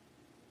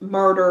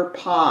Murder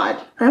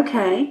Pod.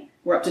 Okay.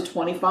 We're up to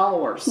 20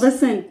 followers.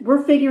 Listen,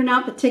 we're figuring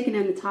out the ticking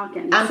and the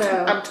talking.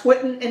 I'm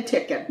twitting and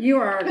ticking. You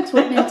are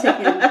twitting and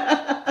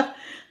ticking.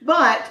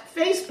 But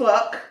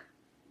Facebook,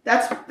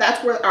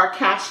 that's where our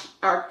cache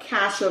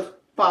of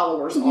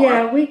followers are.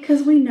 Yeah,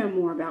 because we know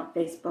more about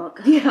Facebook.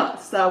 Yeah,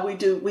 so we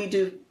do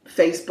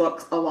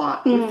Facebooks a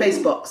lot.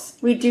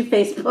 Facebooks. We do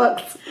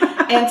Facebooks.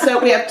 And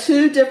so we have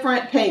 2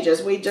 different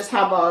pages. We just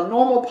have a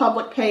normal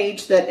public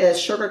page that is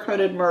Sugar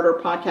Coated Murder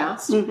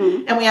Podcast.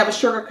 And we have a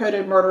Sugar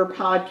Coated Murder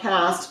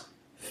Podcast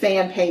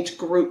fan page,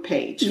 group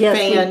page.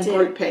 Yes,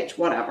 group page,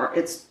 whatever.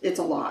 It's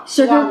a lot.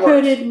 Sugar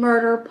Coated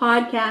Murder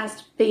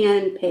Podcast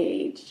fan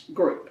page.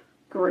 Group.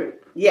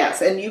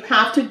 Yes, and you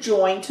have to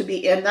join to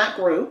be in that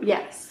group.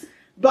 Yes.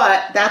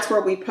 But that's where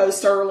we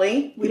post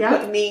early. We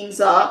put memes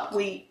up.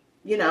 We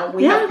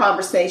have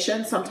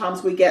conversations.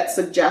 Sometimes we get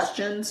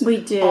suggestions.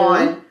 We do.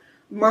 On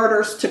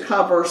murders to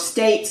cover,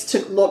 states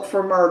to look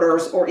for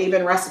murders, or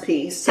even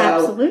recipes. So,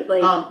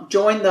 absolutely.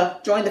 Join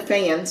the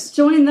fans.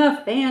 Join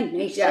the fan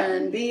nation.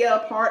 Yeah, be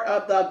a part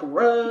of the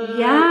group.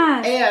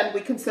 Yes. And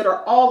we consider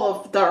all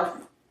of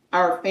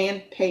our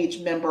fan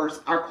page members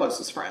our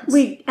closest friends.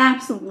 We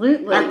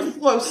absolutely. Our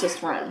closest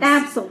friends.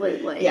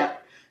 Absolutely. Yeah.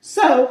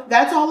 So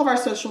that's all of our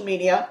social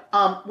media.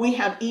 We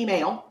have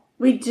email.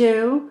 We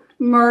do.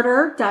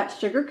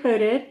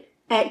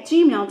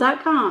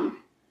 murder.sugarcoated@gmail.com.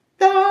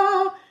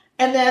 Ta-da!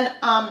 And then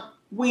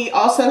we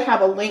also have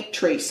a link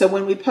tree. So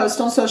when we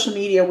post on social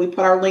media, we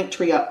put our link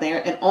tree up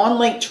there. And on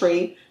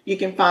Linktree, you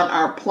can find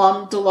our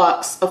Plum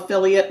Deluxe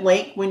affiliate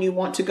link when you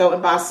want to go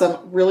and buy some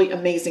really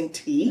amazing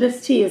tea.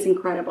 This tea is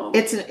incredible.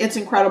 It's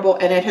incredible,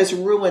 and it has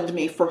ruined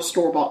me for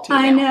store-bought tea.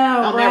 I know,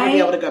 I'll never be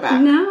able to go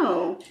back.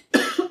 No.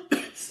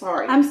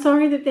 Sorry. I'm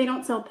sorry that they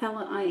don't sell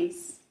pellet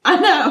ice. I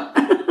know.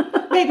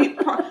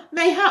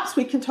 Mayhaps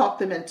we can talk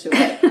them into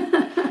it.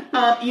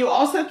 You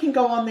also can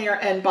go on there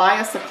and buy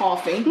us a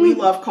coffee. We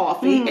love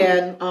coffee,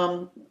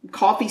 and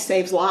coffee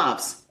saves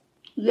lives.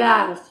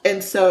 Yes.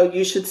 And so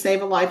you should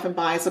save a life and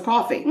buy us a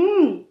coffee.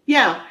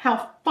 Yeah,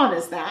 how fun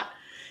is that?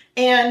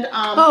 And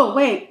oh,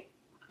 wait.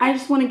 I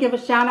just want to give a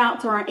shout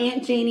out to our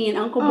Aunt Jeannie and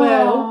Uncle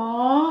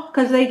Bo,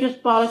 because they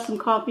just bought us some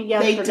coffee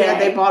yesterday. They did.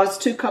 They bought us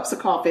 2 cups of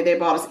coffee. They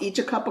bought us each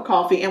a cup of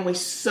coffee, and we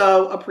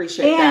so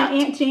appreciate that.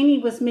 And Aunt Jeannie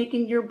was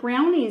making your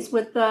brownies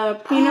with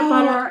the peanut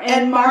butter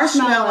and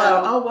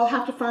marshmallow. Oh, we'll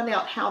have to find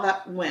out how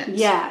that went.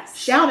 Yes.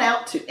 Shout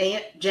out to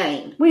Aunt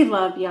Jane. We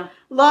love you.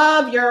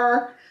 Love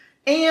you.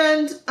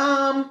 And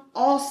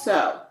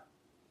also,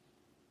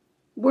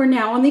 we're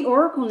now on the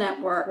Oracle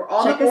Network. We're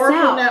on the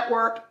Oracle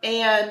Network,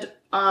 and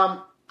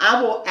I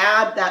will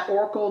add that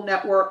Oracle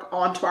Network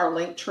onto our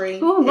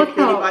Linktree if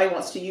anybody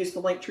wants to use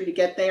the Linktree to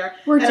get there.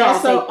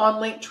 Also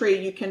on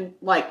Linktree, you can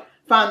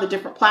find the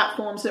different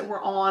platforms that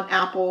we're on: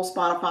 Apple,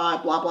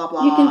 Spotify, blah blah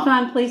blah. You can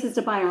find places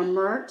to buy our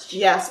merch.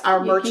 Yes,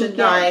 our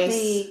merchandise.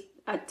 You can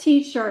get a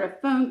T-shirt, a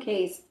phone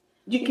case.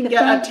 You can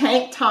get a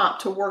tank top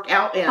to work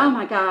out in. Oh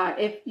my God.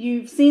 If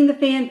you've seen the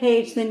fan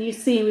page, then you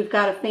see we've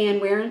got a fan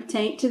wearing a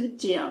tank to the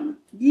gym.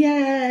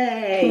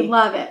 Yay. We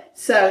love it.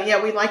 So,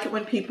 yeah, we like it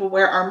when people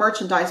wear our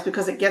merchandise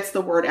because it gets the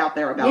word out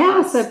there about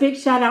us. Yeah, so big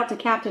shout out to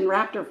Captain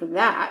Raptor for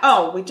that.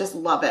 Oh, we just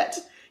love it.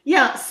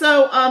 Yeah,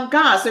 so,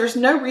 guys, there's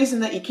no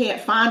reason that you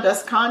can't find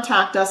us,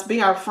 contact us, be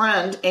our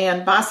friend,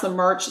 and buy some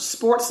merch,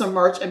 sport some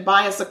merch, and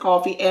buy us a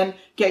coffee, and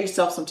get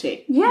yourself some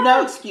tea. Yeah.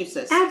 No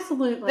excuses.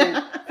 Absolutely.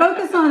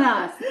 Focus on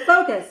us.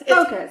 Focus.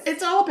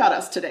 It's all about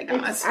us today,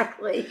 guys.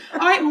 Exactly. All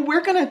right, well,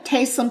 we're going to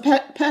taste some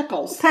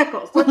pickles.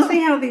 Pickles. Let's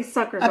see how these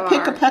suckers are.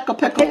 Pickles.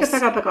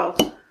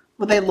 Pickles.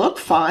 Well, they look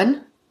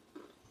fun.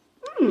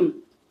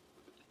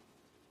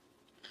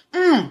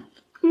 Oh,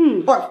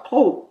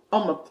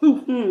 on my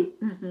poof.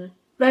 Mm-hmm.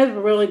 That is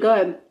really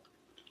good.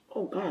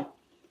 Oh, God.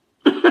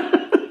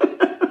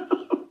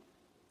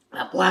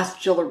 That blast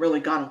chiller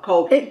really got them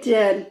cold. It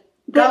did.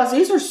 Guys,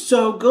 these are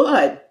so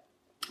good.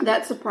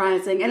 That's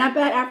surprising. And I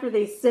bet after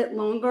they sit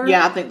longer,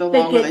 I think the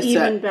longer they get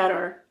even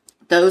better.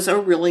 Those are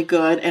really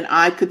good. And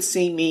I could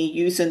see me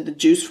using the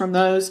juice from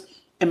those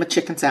in my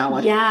chicken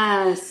salad.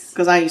 Yes.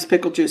 Because I use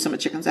pickle juice in my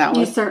chicken salad.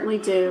 You certainly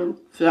do.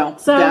 So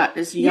that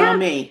is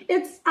yummy.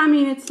 It's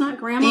not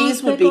grandma's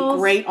These would pickles. be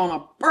great on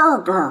a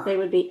burger. They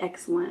would be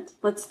excellent.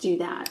 Let's do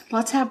that.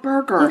 Let's have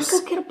burgers.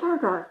 Let's go get a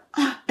burger.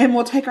 And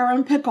we'll take our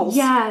own pickles.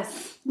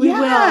 Yes. We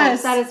will.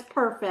 That is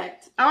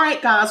perfect. All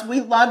right, guys.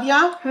 We love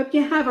ya. Hope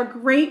you have a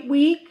great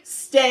week.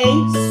 Stay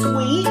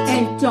sweet.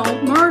 And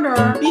don't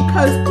murder.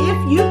 Because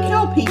if you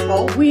kill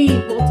people, we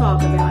will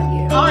talk about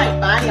you. All right.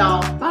 Bye,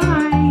 y'all. Bye.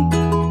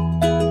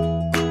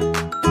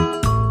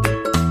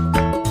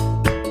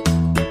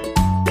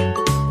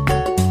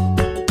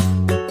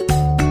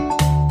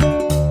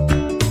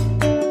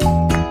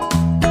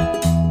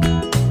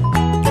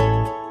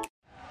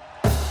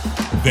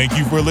 Thank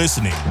you for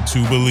listening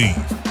to Believe.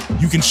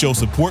 You can show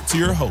support to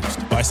your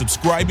host by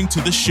subscribing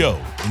to the show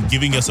and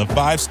giving us a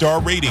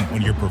 5-star rating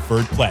on your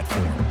preferred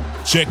platform.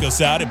 Check us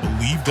out at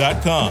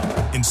Believe.com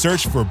and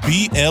search for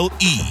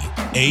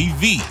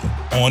BLEAV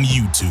on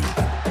YouTube.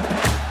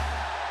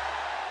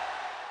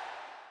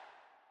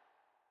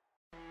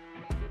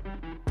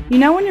 You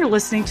know when you're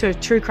listening to a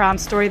true crime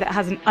story that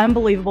has an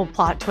unbelievable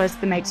plot twist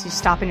that makes you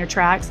stop in your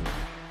tracks?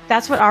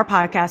 That's what our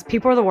podcast,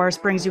 People Are the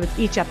Worst, brings you with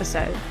each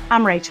episode.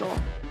 I'm Rachel.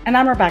 And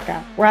I'm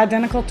Rebecca. We're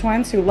identical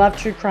twins who love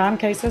true crime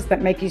cases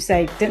that make you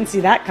say, didn't see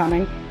that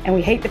coming, and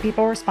we hate the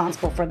people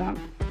responsible for them.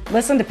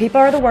 Listen to People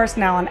Are the Worst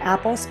now on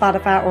Apple,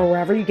 Spotify, or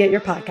wherever you get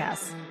your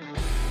podcasts.